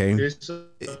 Okay, it's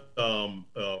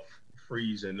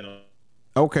freezing up.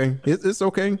 Okay, it's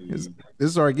okay.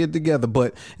 It's all right. Get together.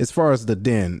 But as far as the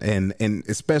den, and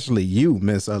especially you,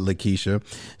 Miss Lakeisha,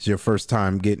 it's your first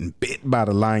time getting bit by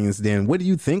the lion's den. What do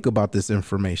you think about this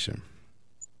information?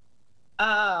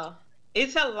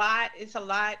 It's a lot. It's a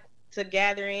lot to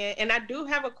gather in. And I do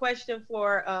have a question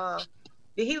for.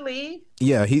 Did he leave?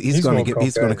 Yeah, he's gonna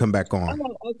come back on.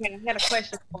 Oh, okay, I had a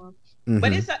question for him. Mm-hmm.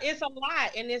 But it's a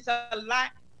lot, and it's a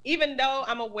lot. Even though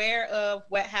I'm aware of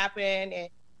what happened and.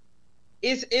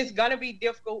 It's gonna be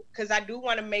difficult because I do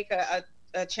want to make a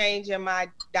change in my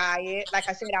diet. Like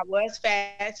I said, I was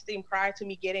fasting prior to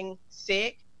me getting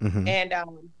sick, and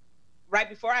right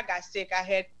before I got sick,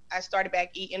 I started back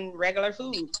eating my regular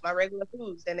foods,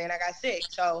 and then I got sick.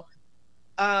 So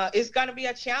it's gonna be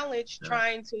a challenge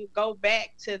trying to go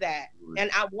back to that, and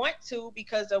I want to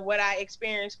because of what I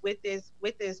experienced with this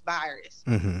virus.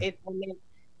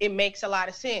 It makes a lot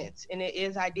of sense, and it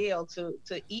is ideal to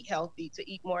eat healthy,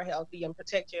 to eat more healthy, and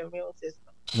protect your immune system.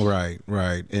 Right,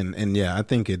 and yeah, I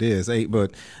think it is. Hey,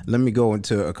 but let me go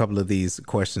into a couple of these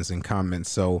questions and comments.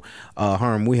 So,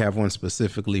 Herm, we have one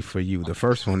specifically for you. The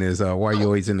first one is why you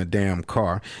always in a damn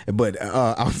car. But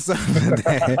outside of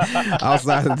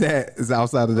that,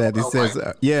 it says,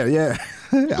 yeah.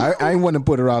 I ain't want to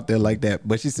put her out there like that,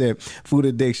 but she said food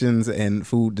addictions and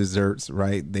food desserts,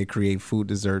 right? They create food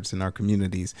desserts in our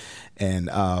communities, and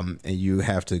you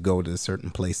have to go to certain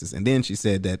places. And then she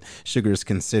said that sugar is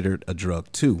considered a drug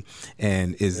too,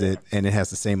 and it has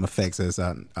the same effects as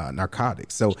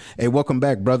narcotics. So, hey, welcome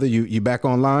back, brother. You back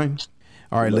online?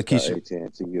 All right, Lakeisha.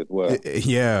 AT&T as well.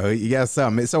 Yeah, you got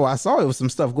something. So I saw there was some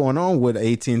stuff going on with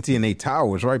AT&T and they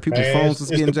towers, right? People's phones was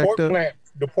getting jacked up.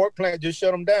 The pork plant just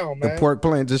shut them down, man. The pork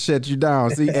plant just shut you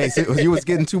down. See, hey, so you was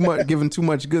getting giving too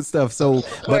much good stuff. So,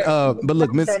 but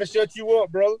look, Miss, trying to shut you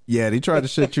up, bro. Yeah, they tried to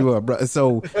shut you up, bro.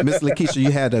 So, Miss Lakeisha,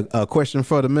 you had a question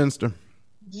for the minister.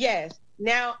 Yes.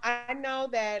 Now I know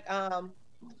that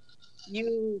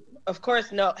you, of course,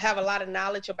 have a lot of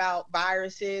knowledge about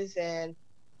viruses, and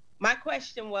my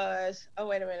question was, oh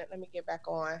wait a minute, let me get back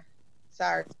on.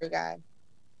 Sorry, guys.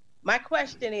 My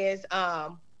question is,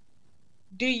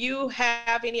 do you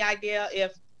have any idea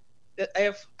if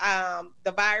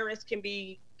the virus can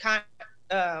be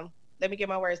let me get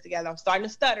my words together. I'm starting to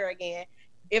stutter again.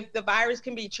 If the virus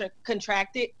can be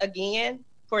contracted again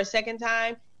for a second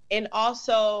time, and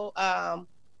also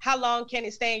how long can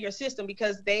it stay in your system?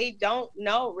 Because they don't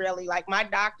know really. Like my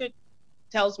doctor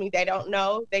tells me they don't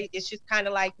know. It's just kind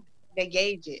of like they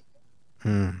gauge it.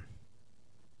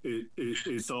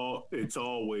 It's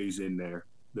always in there.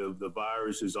 The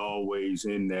virus is always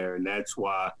in there, and that's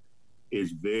why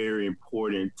it's very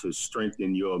important to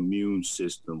strengthen your immune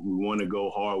system. We want to go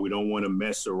hard. We don't want to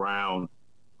mess around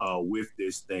with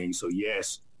this thing. So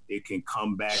yes, it can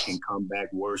come back and come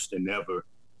back worse than ever.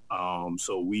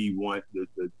 So we want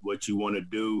what you want to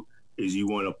do is you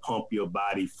want to pump your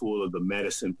body full of the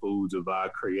medicine foods of our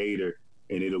Creator,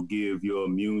 and it'll give your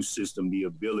immune system the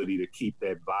ability to keep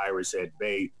that virus at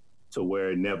bay to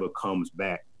where it never comes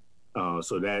back.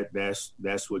 So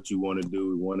that's what you want to do.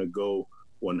 We want to go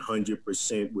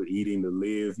 100% with Eating to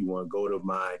Live. You want to go to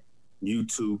my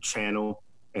YouTube channel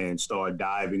and start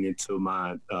diving into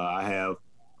my, I have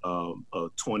a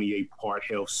 28-part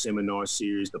health seminar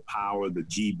series, The Power of the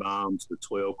G-Bombs, the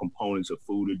 12 components of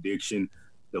food addiction,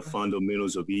 the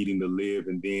fundamentals of eating to live.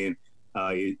 And then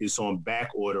it's on back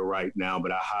order right now,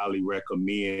 but I highly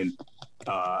recommend,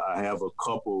 I have a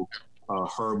couple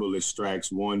herbal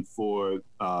extracts, one for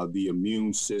the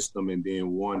immune system and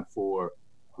then one for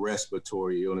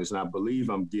respiratory illness. And I believe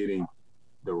I'm getting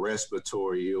the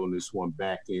respiratory illness one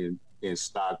back in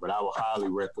stock, but I would highly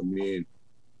recommend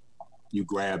you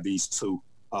grab these two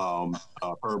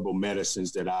herbal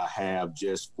medicines that I have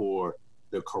just for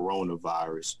the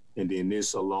coronavirus. And then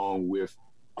this along with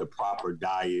the proper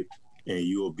diet, and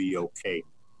you'll be okay.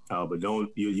 But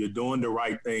you're doing the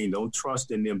right thing. Don't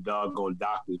trust in them doggone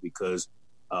doctors, because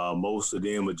most of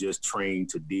them are just trained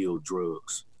to deal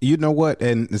drugs. You know what?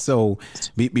 And so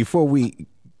before we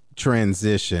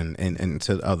transition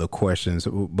into other questions,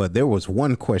 but there was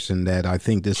one question that I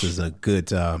think this is a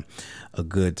good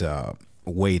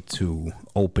way to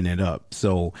open it up.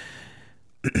 So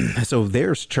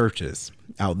there's churches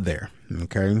out there,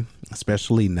 okay,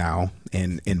 especially now,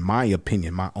 and in my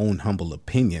opinion, my own humble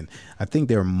opinion, I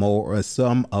think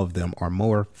some of them are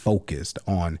more focused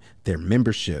on their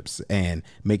memberships and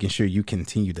making sure you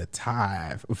continue to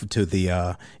tithe to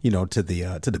the to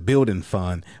the building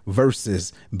fund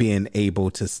versus being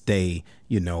able to stay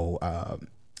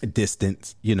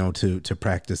distance, to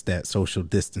practice that social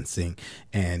distancing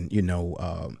and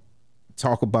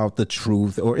talk about the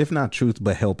truth, or if not truth,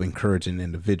 but help encourage an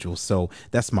individual. So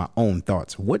that's my own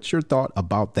thoughts. What's your thought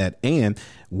about that? And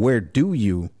where do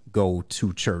you go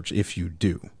to church if you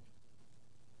do?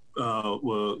 Well,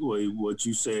 what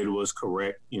you said was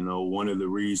correct. One of the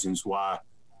reasons why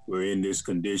we're in this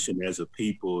condition as a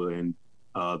people, and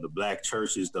the Black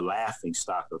church is the laughing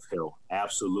stock of hell,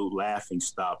 absolute laughing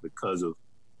stock, because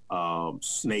of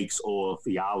snake's oil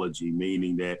theology,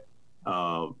 meaning that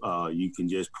you can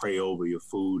just pray over your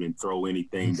food and throw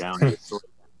anything down your throat.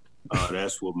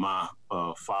 That's what my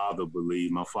father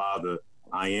believed. My father,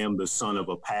 I am the son of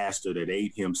a pastor that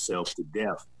ate himself to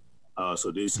death.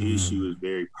 So this issue is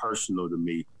very personal to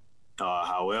me.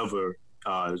 However,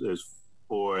 as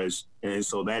far as, and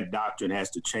so that doctrine has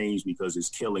to change because it's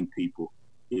killing people.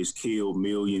 It's killed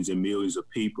millions and millions of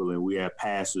people, and we have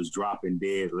pastors dropping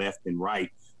dead left and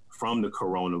right from the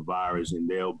coronavirus, and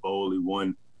they'll boldly,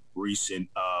 one recent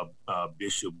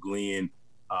Bishop Glenn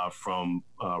from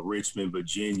Richmond,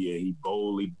 Virginia, he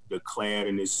boldly declared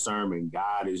in his sermon,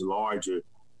 God is larger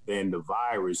than the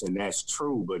virus. And that's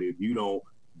true. But if you don't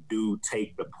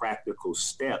take the practical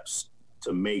steps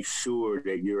to make sure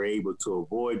that you're able to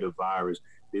avoid the virus,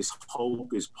 this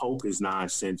hocus pocus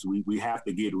nonsense, we have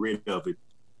to get rid of it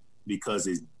because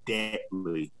it's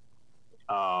deadly.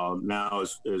 Now,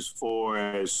 as far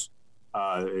as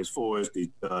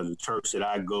the church that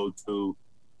I go to,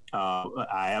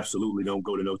 I absolutely don't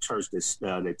go to no church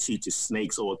that teaches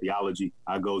snake's oil theology.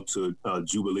 I go to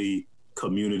Jubilee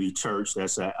Community Church.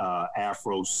 That's an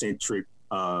Afrocentric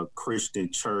Christian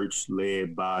church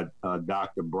led by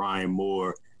Dr. Brian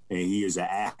Moore, and he is an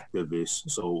activist.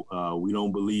 So we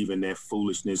don't believe in that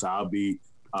foolishness. I'll be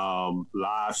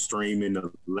live streaming the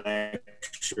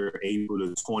lecture April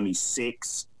the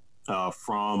 26th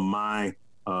from my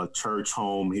church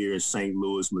home here in St.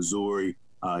 Louis, Missouri.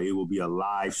 It will be a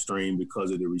live stream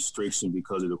because of the restriction,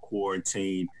 because of the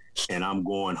quarantine. And I'm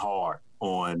going hard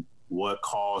on what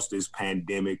caused this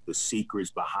pandemic, the secrets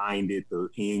behind it, the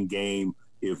end game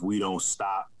if we don't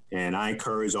stop. And I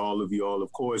encourage all of you all,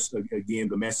 of course, again,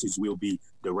 the message will be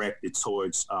directed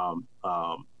towards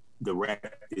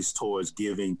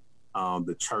giving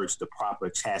the church the proper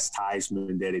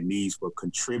chastisement that it needs for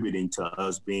contributing to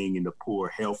us being in the poor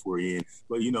health we're in.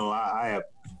 But, I have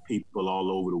people all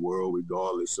over the world,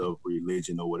 regardless of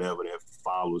religion or whatever, that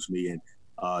follows me, and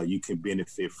you can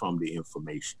benefit from the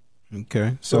information.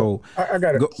 Okay, so I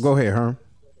got it. Go ahead, Herm.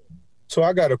 So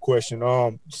I got a question.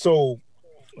 So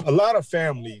a lot of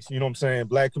families, you know what I'm saying,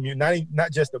 black community,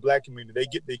 not just the black community, they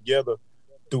get together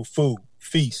through food,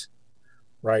 feast,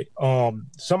 right?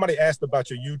 Somebody asked about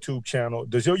your YouTube channel.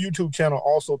 Does your YouTube channel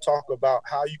also talk about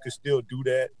how you can still do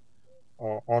that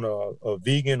on a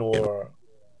vegan or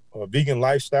a vegan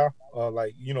lifestyle?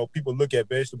 Like, you know, people look at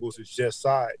vegetables as just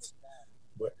sides,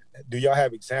 but do y'all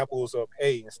have examples of,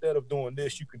 hey, instead of doing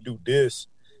this, you can do this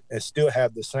and still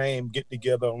have the same get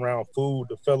together around food,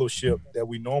 the fellowship that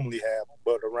we normally have,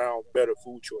 but around better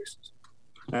food choices?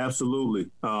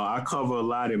 Absolutely. I cover a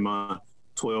lot in my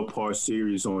 12-part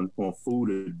series on food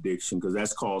addiction, because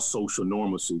that's called social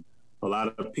normalcy. A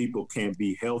lot of people can't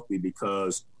be healthy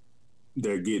because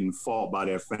they're getting fought by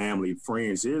their family,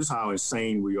 friends. Here's how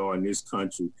insane we are in this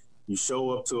country. You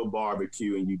show up to a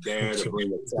barbecue and you dare to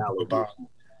bring a salad,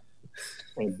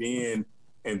 and then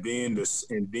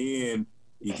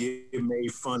you get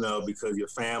made fun of because your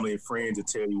family and friends will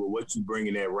tell you, well, what you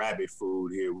bringing that rabbit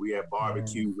food here? We have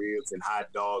barbecue ribs and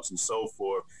hot dogs and so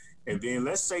forth. And then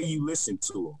let's say you listen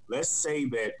to them. Let's say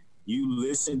that you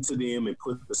listen to them and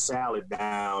put the salad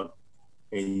down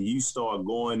and you start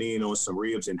going in on some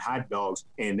ribs and hot dogs,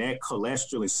 and that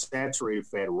cholesterol and saturated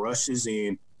fat rushes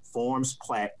in, forms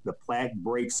plaque, the plaque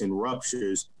breaks and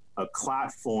ruptures, a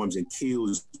clot forms and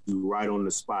kills you right on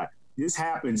the spot. This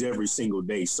happens every single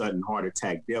day, sudden heart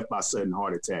attack, death by sudden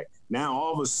heart attack. Now,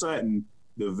 all of a sudden,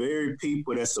 the very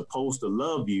people that's supposed to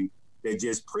love you, that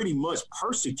just pretty much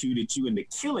persecuted you into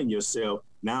killing yourself,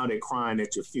 now they're crying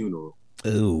at your funeral.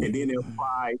 Ooh. And then they'll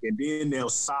cry, and then they'll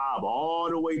sob all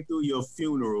the way through your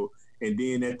funeral, and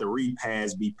then at the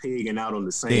repast be pigging out on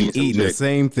the same and eating the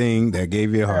same thing that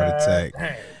gave you a heart attack.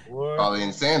 Probably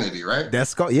insanity, right?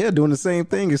 That's called, doing the same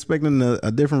thing, expecting a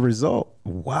different result.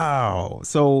 Wow.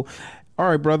 So, all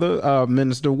right, brother,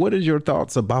 Minister, what is your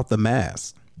thoughts about the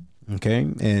mask? Okay.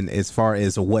 And as far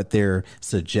as what they're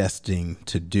suggesting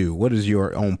to do, what is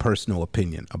your own personal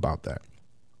opinion about that?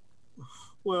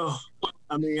 Well,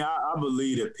 I mean, I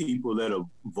believe that people that are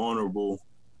vulnerable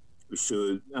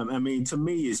should, I mean, to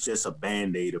me, it's just a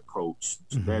Band-Aid approach.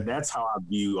 Mm-hmm. That's how I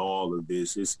view all of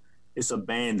this. It's a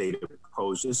Band-Aid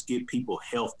approach. Just get people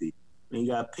healthy. I mean,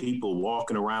 you got people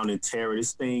walking around in terror.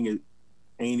 This thing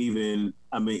ain't even,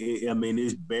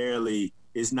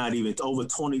 it's not even, over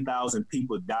 20,000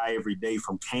 people die every day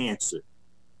from cancer.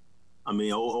 I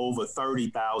mean, over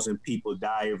 30,000 people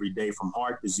die every day from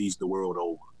heart disease the world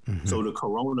over. Mm-hmm. So the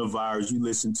coronavirus, you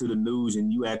listen to the news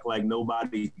and you act like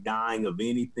nobody's dying of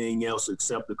anything else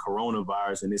except the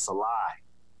coronavirus, and it's a lie.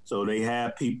 So they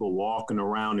have people walking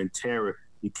around in terror.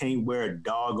 You can't wear a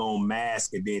doggone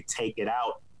mask and then take it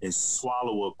out and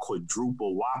swallow a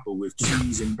quadruple Whopper with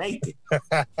cheese and bacon.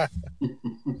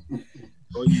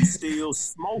 Or you still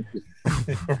smoking.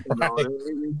 You know,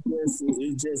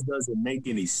 it just doesn't make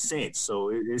any sense. So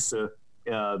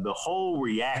the whole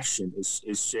reaction is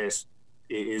just,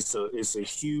 it's a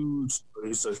huge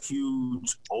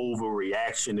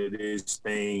overreaction to this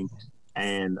thing,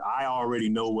 and I already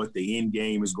know what the end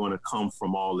game is going to come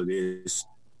from all of this,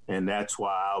 and that's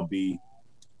why I'll be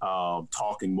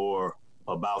talking more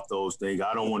about those things.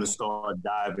 I don't want to start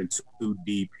diving too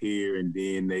deep here, and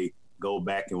then they go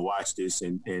back and watch this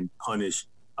and punish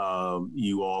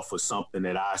you all for something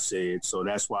that I said. So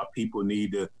that's why people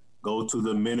need to go to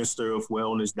the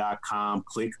ministerofwellness.com,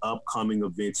 click upcoming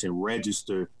events, and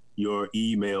register your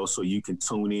email so you can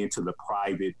tune in to the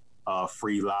private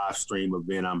free live stream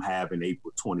event I'm having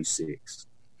April 26th.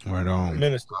 Right on.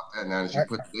 Minister. Now that you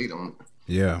put the date on it.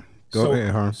 Yeah. Go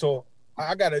ahead, huh? So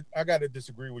I gotta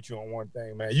disagree with you on one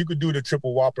thing, man. You could do the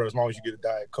triple Whopper as long as you get a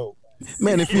Diet Coke.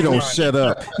 Man, if you don't shut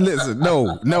up, listen.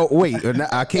 No, wait.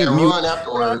 I can't mute.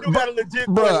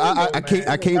 Bro,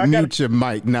 I can't mute your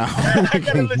mic now. I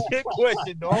got a legit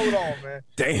question. Hold on, man.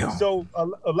 Damn. So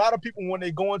a lot of people, when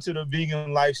they go into the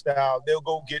vegan lifestyle, they'll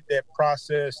go get that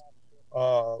processed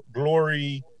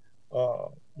glory,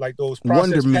 like those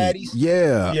processed Wonder patties. Meat.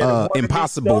 Yeah.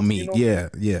 Impossible meat. Stuff,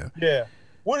 you know? Yeah.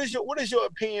 What is your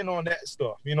opinion on that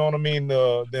stuff? You know what I mean?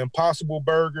 The Impossible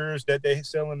burgers that they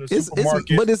sell in the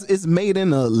supermarket. But it's made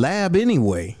in a lab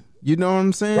anyway. You know what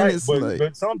I'm saying? Right,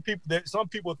 but some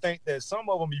people think that some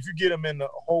of them, if you get them in the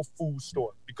Whole Foods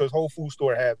store, because Whole Foods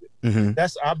store have it, mm-hmm.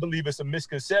 I believe it's a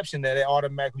misconception that it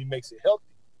automatically makes it healthy.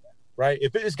 Right?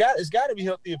 If it's got to be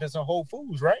healthy if it's on Whole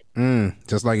Foods, right?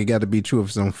 Just like it got to be true if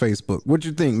it's on Facebook. What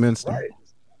you think, Minister? Right.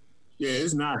 Yeah,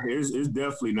 it's not. It's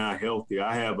definitely not healthy.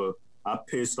 I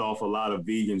pissed off a lot of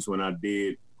vegans when I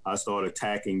did I started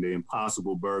attacking the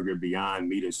Impossible Burger, Beyond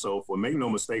Meat, and so forth. Make no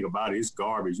mistake about it, it's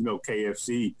garbage. You know,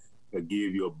 KFC will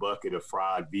give you a bucket of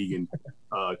fried vegan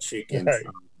chicken,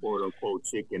 quote unquote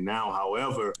chicken now.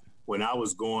 However, when I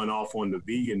was going off on the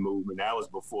vegan movement, that was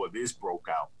before this broke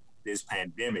out, this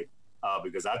pandemic.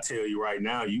 Because I tell you right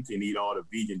now, you can eat all the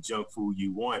vegan junk food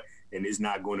you want, and it's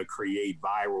not going to create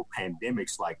viral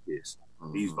pandemics like this.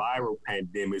 Mm-hmm. These viral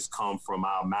pandemics come from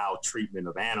our maltreatment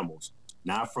of animals,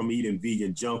 not from eating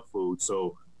vegan junk food.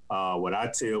 So what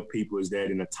I tell people is that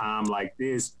in a time like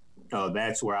this,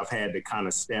 that's where I've had to kind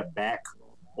of step back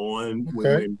on.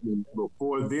 Okay. When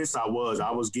before this, I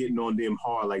was getting on them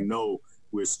hard, like, no,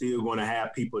 we're still going to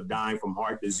have people dying from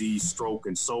heart disease, stroke,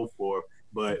 and so forth.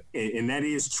 But, and that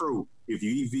is true. If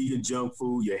you eat vegan junk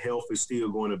food, your health is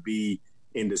still going to be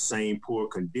in the same poor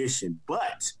condition.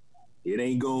 But we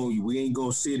ain't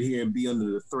going to sit here and be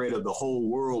under the threat of the whole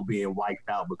world being wiped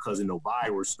out because of no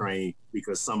virus strain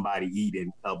because somebody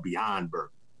eating a Beyond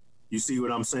Burger. You see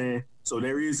what I'm saying? So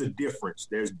there is a difference.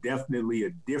 There's definitely a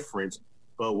difference.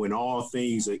 But when all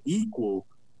things are equal,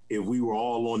 if we were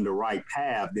all on the right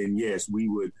path, then yes,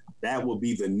 that would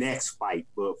be the next fight.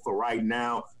 But for right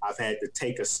now, I've had to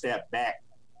take a step back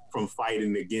from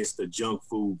fighting against the junk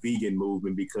food vegan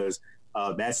movement because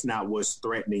that's not what's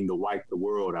threatening to wipe the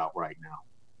world out right now.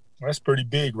 That's pretty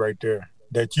big right there.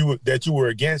 That you were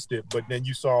against it, but then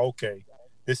you saw, okay,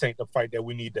 this ain't the fight that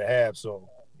we need to have. So,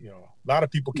 you know, a lot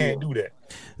of people can't do that.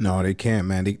 No, they can't,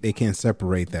 man. They can't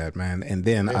separate that, man. And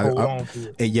then they'll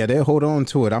hold on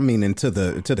to it. I mean, until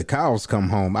the cows come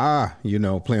home.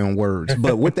 Play on words.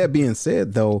 But with that being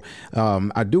said, though,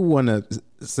 I do want to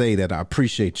say that I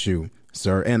appreciate you,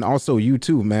 sir, and also you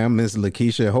too, ma'am, Miss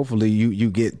Lakeisha. Hopefully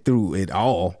you get through it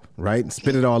all, right?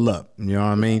 Spit it all up. You know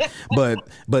what I mean? But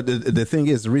the thing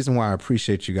is, the reason why I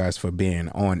appreciate you guys for being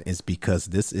on is because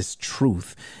this is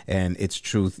truth, and it's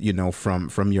truth,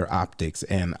 from your optics,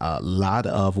 and a lot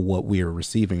of what we are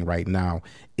receiving right now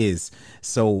it's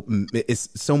so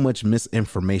much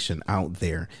misinformation out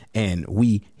there, and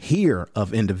we hear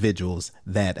of individuals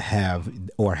that have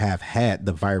had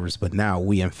the virus, but now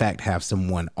we in fact have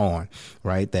someone on,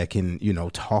 right, that can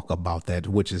talk about that,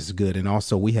 which is good. And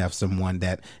also we have someone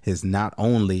that has not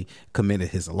only committed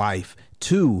his life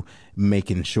to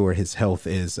making sure his health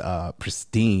is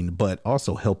pristine, but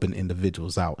also helping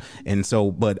individuals out. And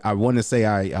so, but I want to say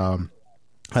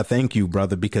I thank you,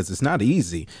 brother, because it's not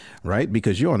easy, right?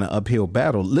 Because you're on an uphill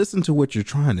battle. Listen to what you're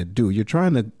trying to do. You're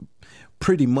trying to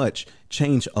pretty much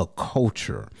change a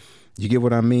culture. You get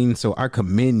what I mean? So I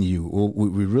commend you.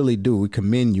 We really do. We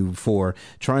commend you for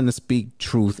trying to speak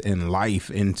truth and life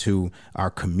into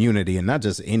our community, and not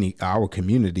just our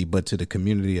community, but to the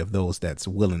community of those that's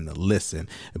willing to listen.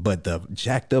 But the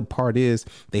jacked up part is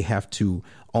they have to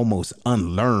almost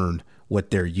unlearn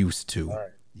what they're used to. Right.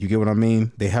 You get what I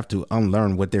mean? They have to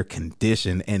unlearn what they're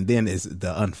conditioned. And then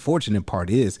the unfortunate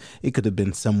part is it could have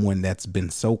been someone that's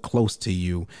been so close to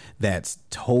you that's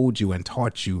told you and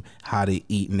taught you how to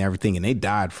eat and everything, and they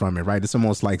died from it, right? It's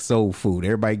almost like soul food.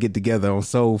 Everybody get together on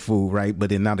soul food, right? But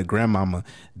then now the grandmama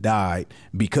died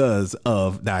because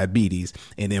of diabetes.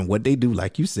 And then what they do,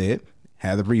 like you said,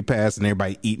 have the repast and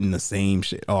everybody eating the same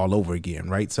shit all over again,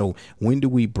 right? So when do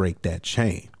we break that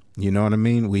chain? You know what I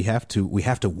mean? We have to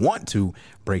want to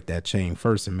break that chain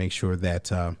first and make sure that,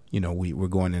 we're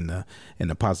going in the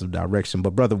positive direction.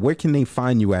 But brother, where can they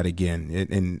find you at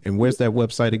again? And where's that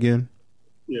website again?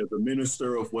 Yeah, the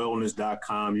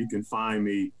ministerofwellness.com. You can find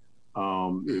me.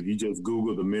 If you just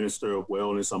Google the Minister of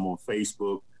Wellness, I'm on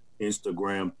Facebook,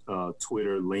 Instagram,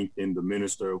 Twitter, LinkedIn, the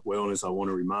Minister of Wellness. I want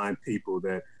to remind people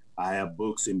that I have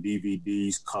books and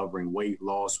DVDs covering weight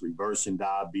loss, reversing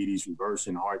diabetes,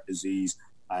 reversing heart disease.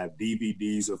 I have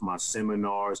DVDs of my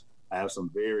seminars. I have some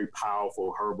very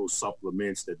powerful herbal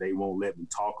supplements that they won't let me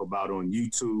talk about on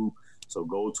YouTube. So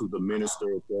go to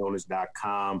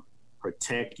theministerofwellness.com.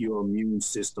 Protect your immune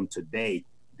system today.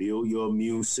 Build your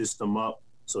immune system up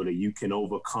so that you can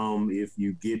overcome if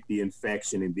you get the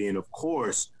infection. And then, of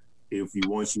course,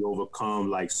 once you overcome,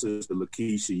 like Sister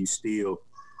Lakeisha, you still,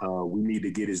 we need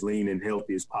to get as lean and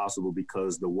healthy as possible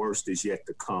because the worst is yet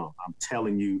to come. I'm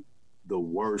telling you, the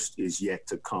worst is yet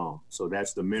to come. So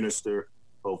that's the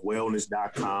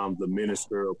ministerofwellness.com, the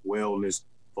Minister of Wellness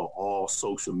for all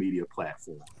social media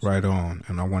platforms. Right on.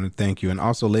 And I want to thank you. And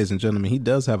also, ladies and gentlemen, he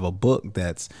does have a book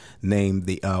that's named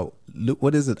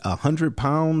 100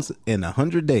 pounds in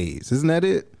 100 days. Isn't that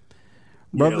it,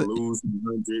 brother? Lose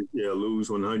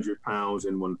 100 pounds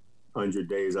in 100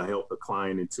 days. I helped a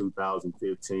client in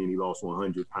 2015. He lost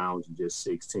 100 pounds in just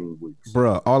 16 weeks.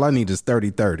 Bruh, all I need is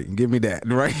 30-30. Give me that,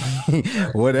 right?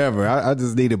 Whatever. I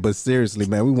just need it. But seriously,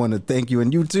 man, we want to thank you.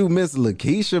 And you too, Miss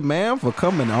Lakeisha, man, for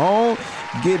coming on,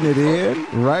 getting it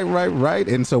in. Right.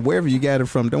 And so wherever you got it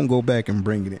from, don't go back and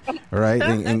bring it in, right?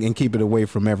 And keep it away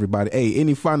from everybody. Hey,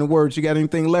 any final words? You got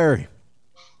anything, Larry?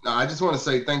 No, I just want to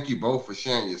say thank you both for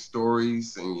sharing your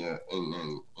stories and your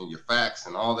facts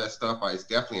and all that stuff. It's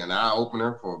definitely an eye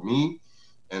opener for me,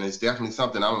 and it's definitely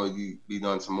something I'm going to be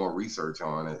doing some more research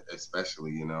on,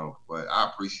 especially, But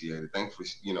I appreciate it. Thanks for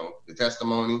the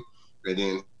testimony, and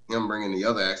then him bringing the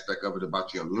other aspect of it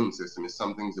about your immune system is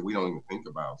some things that we don't even think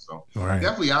about. So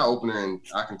definitely eye opener, and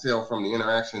I can tell from the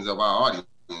interactions of our audience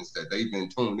that they've been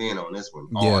tuned in on this one.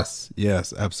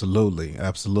 Yes, absolutely.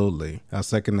 I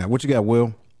second that. What you got,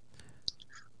 Will?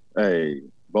 Hey,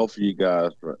 both of you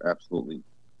guys were absolutely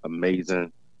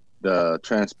amazing. The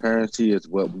transparency is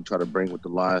what we try to bring with the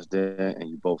Lions Den, and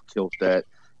you both killed that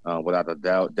without a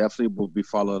doubt. Definitely will be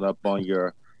following up on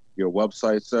your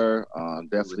website, sir.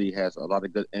 Definitely has a lot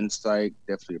of good insight.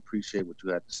 Definitely appreciate what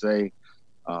you had to say.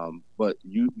 But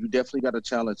you definitely got a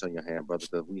challenge on your hand, brother,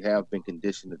 because we have been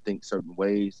conditioned to think certain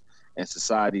ways, and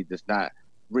society does not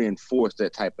reinforce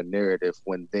that type of narrative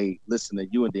when they listen to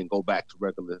you and then go back to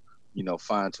regular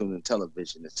fine-tuning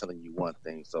television is telling you one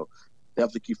thing. So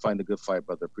definitely keep fighting a good fight,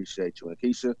 brother. Appreciate you. And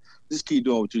Keisha, just keep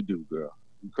doing what you do, girl.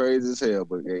 You crazy as hell,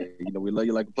 but hey, we love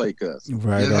you like a play cuss.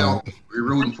 Right on. We're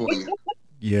rooting for you.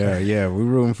 Yeah, we're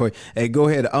rooting for you. Hey, go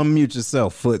ahead, unmute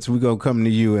yourself, Foots. We're gonna come to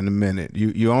you in a minute.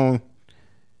 You on?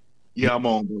 Yeah, I'm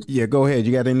on. Yeah, go ahead.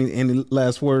 You got any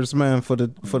last words, man, for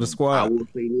the squad? I will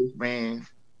say this, man.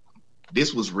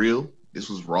 This was real. This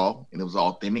was raw, and it was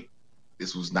authentic.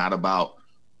 This was not about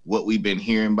what we've been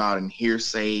hearing about and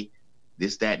hearsay,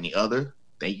 this, that, and the other.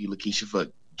 Thank you, Lakeisha, for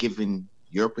giving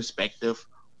your perspective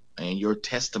and your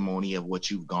testimony of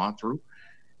what you've gone through.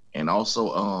 And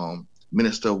also,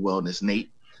 Minister of Wellness,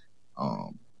 Nate,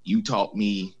 you taught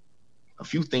me a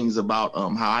few things about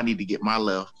how I need to get my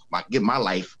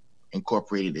life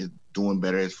incorporated as doing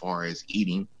better as far as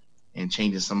eating and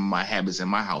changing some of my habits in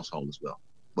my household as well.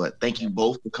 But thank you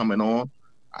both for coming on.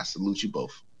 I salute you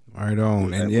both. Right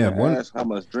on. And ask how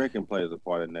much drinking plays a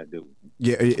part in that, dude.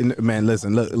 Yeah, man,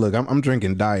 listen, look, I'm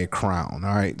drinking Diet Crown.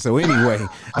 All right. So anyway,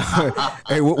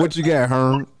 hey, what you got,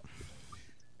 Herm?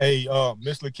 Hey,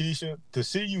 Miss Lakeisha, to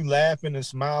see you laughing and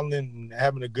smiling and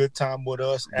having a good time with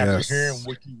us after hearing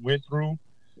what you went through,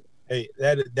 hey,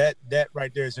 that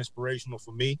right there is inspirational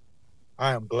for me.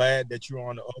 I am glad that you're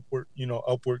on the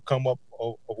upward come up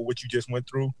of what you just went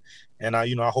through. And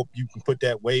I hope you can put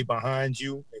that way behind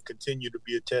you and continue to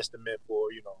be a testament for,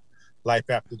 life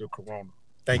after the corona.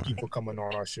 Thank you for coming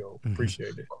on our show.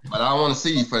 Appreciate it. But I want to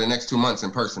see you for the next 2 months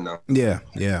in person, though. Yeah.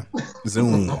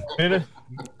 Zoom.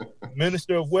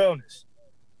 Minister of Wellness.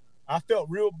 I felt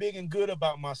real big and good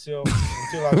about myself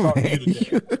until I talked to you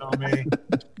today. You know what I mean?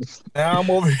 Now I'm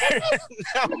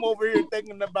over here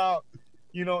thinking about,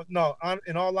 in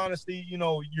all honesty,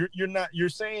 you're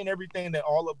saying everything that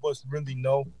all of us really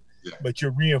know, but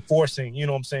you're reinforcing,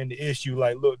 the issue.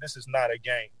 Like, look, this is not a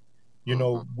game.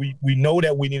 We know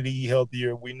that we need to eat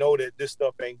healthier. We know that this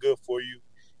stuff ain't good for you.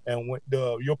 And when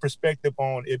your perspective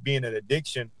on it being an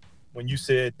addiction, when you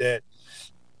said that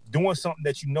doing something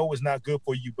that you know is not good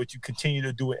for you, but you continue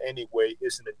to do it anyway,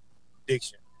 it's an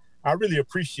addiction. I really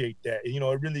appreciate that.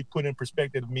 It really put in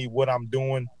perspective to me what I'm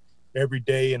doing every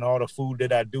day and all the food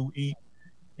that I do eat.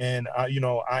 And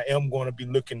I am going to be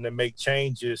looking to make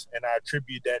changes, and I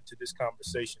attribute that to this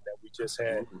conversation that we just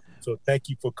had. So thank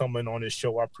you for coming on this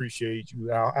show. I appreciate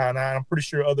you. And I'm pretty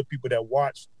sure other people that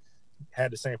watched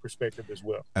had the same perspective as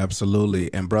well.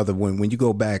 Absolutely. And brother, when you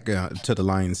go back to the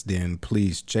Lions Den,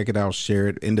 please check it out, share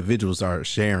it. Individuals are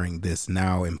sharing this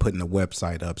now and putting the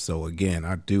website up. So again,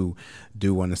 I do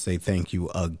want to say thank you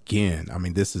again. I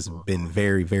mean, this has been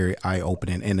very, very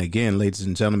eye-opening. And again, ladies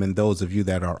and gentlemen, those of you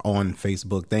that are on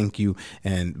Facebook, thank you.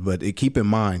 But keep in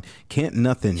mind, can't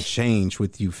nothing change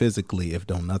with you physically if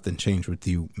don't nothing change with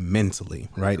you mentally,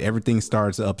 right? Everything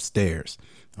starts upstairs.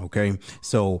 Okay,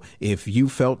 so if you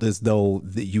felt as though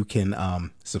that you can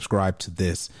subscribe to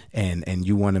this and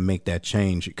you want to make that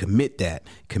change, commit that,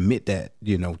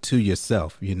 to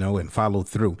yourself, and follow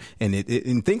through.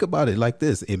 And think about it like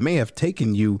this. It may have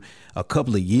taken you a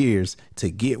couple of years to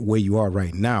get where you are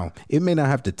right now. It may not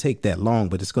have to take that long,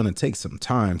 but it's going to take some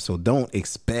time. So don't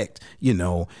expect,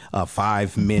 a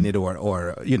 5 minute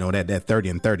or that 30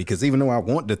 and 30, because even though I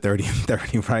want the 30 and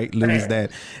 30, right, lose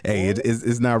that. Hey,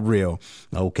 it's not real.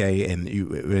 okay?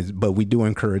 But we do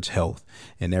encourage health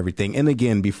and everything. And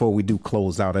again, before we do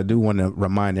close out, I do want to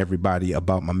remind everybody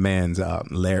about my man's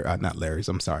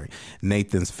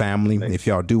Nathan's family. If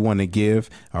y'all do want to give,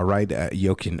 all right,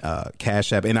 you can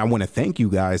Cash App. And I want to thank you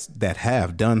guys that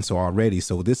have done so already.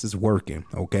 So this is working,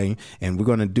 okay? And we're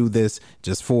going to do this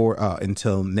just for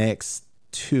until next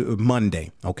Monday,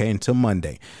 okay, until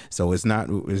Monday. So it's not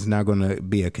going to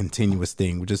be a continuous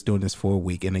thing. We're just doing this for a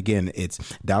week. And again, it's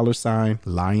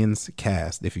 $Lions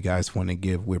Cast. If you guys want to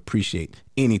give, we appreciate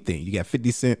anything. You got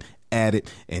 50 cents, add it,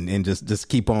 and just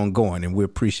keep on going, and we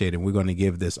appreciate it. We're going to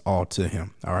give this all to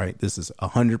him. All right, this is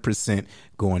 100%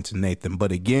 going to Nathan.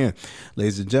 But again,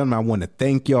 ladies and gentlemen, I want to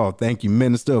thank y'all. Thank you,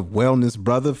 Minister of Wellness,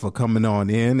 brother, for coming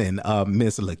on in, and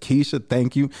Miss Lakeisha,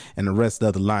 thank you, and the rest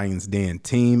of the Lions Den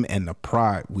team and the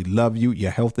Pride. We love you.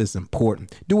 Your health is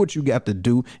important. Do what you got to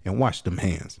do and wash them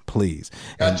hands, please.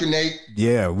 Got you, Nate.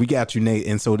 Yeah, we got you, Nate.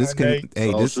 And so this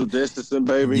social distancing,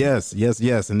 baby. Yes.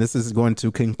 And this is going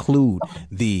to conclude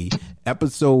the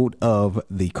episode of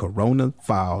the Corona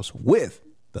Files with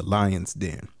the Lions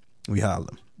Den. We holla.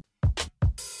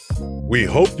 We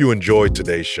hope you enjoyed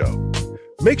today's show.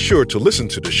 Make sure to listen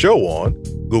to the show on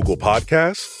Google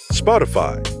Podcasts,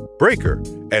 Spotify, Breaker,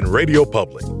 and Radio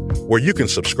Public, where you can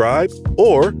subscribe,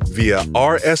 or via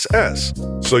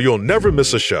RSS, so you'll never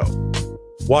miss a show.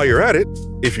 While you're at it,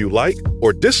 if you like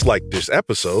or dislike this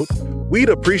episode, we'd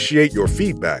appreciate your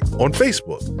feedback on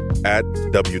Facebook at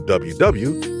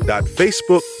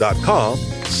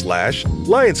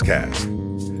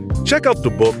www.facebook.com/LionsCast. Check out the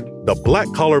book, The Black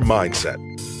Collar Mindset,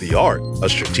 The Art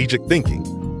of Strategic Thinking,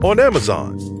 on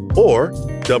Amazon, or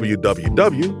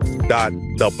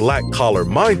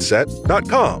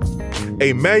www.theblackcollarmindset.com,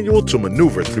 a manual to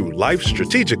maneuver through life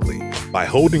strategically by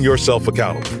holding yourself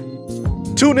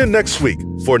accountable. Tune in next week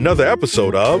for another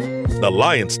episode of The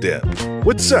Lions Den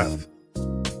with Seth.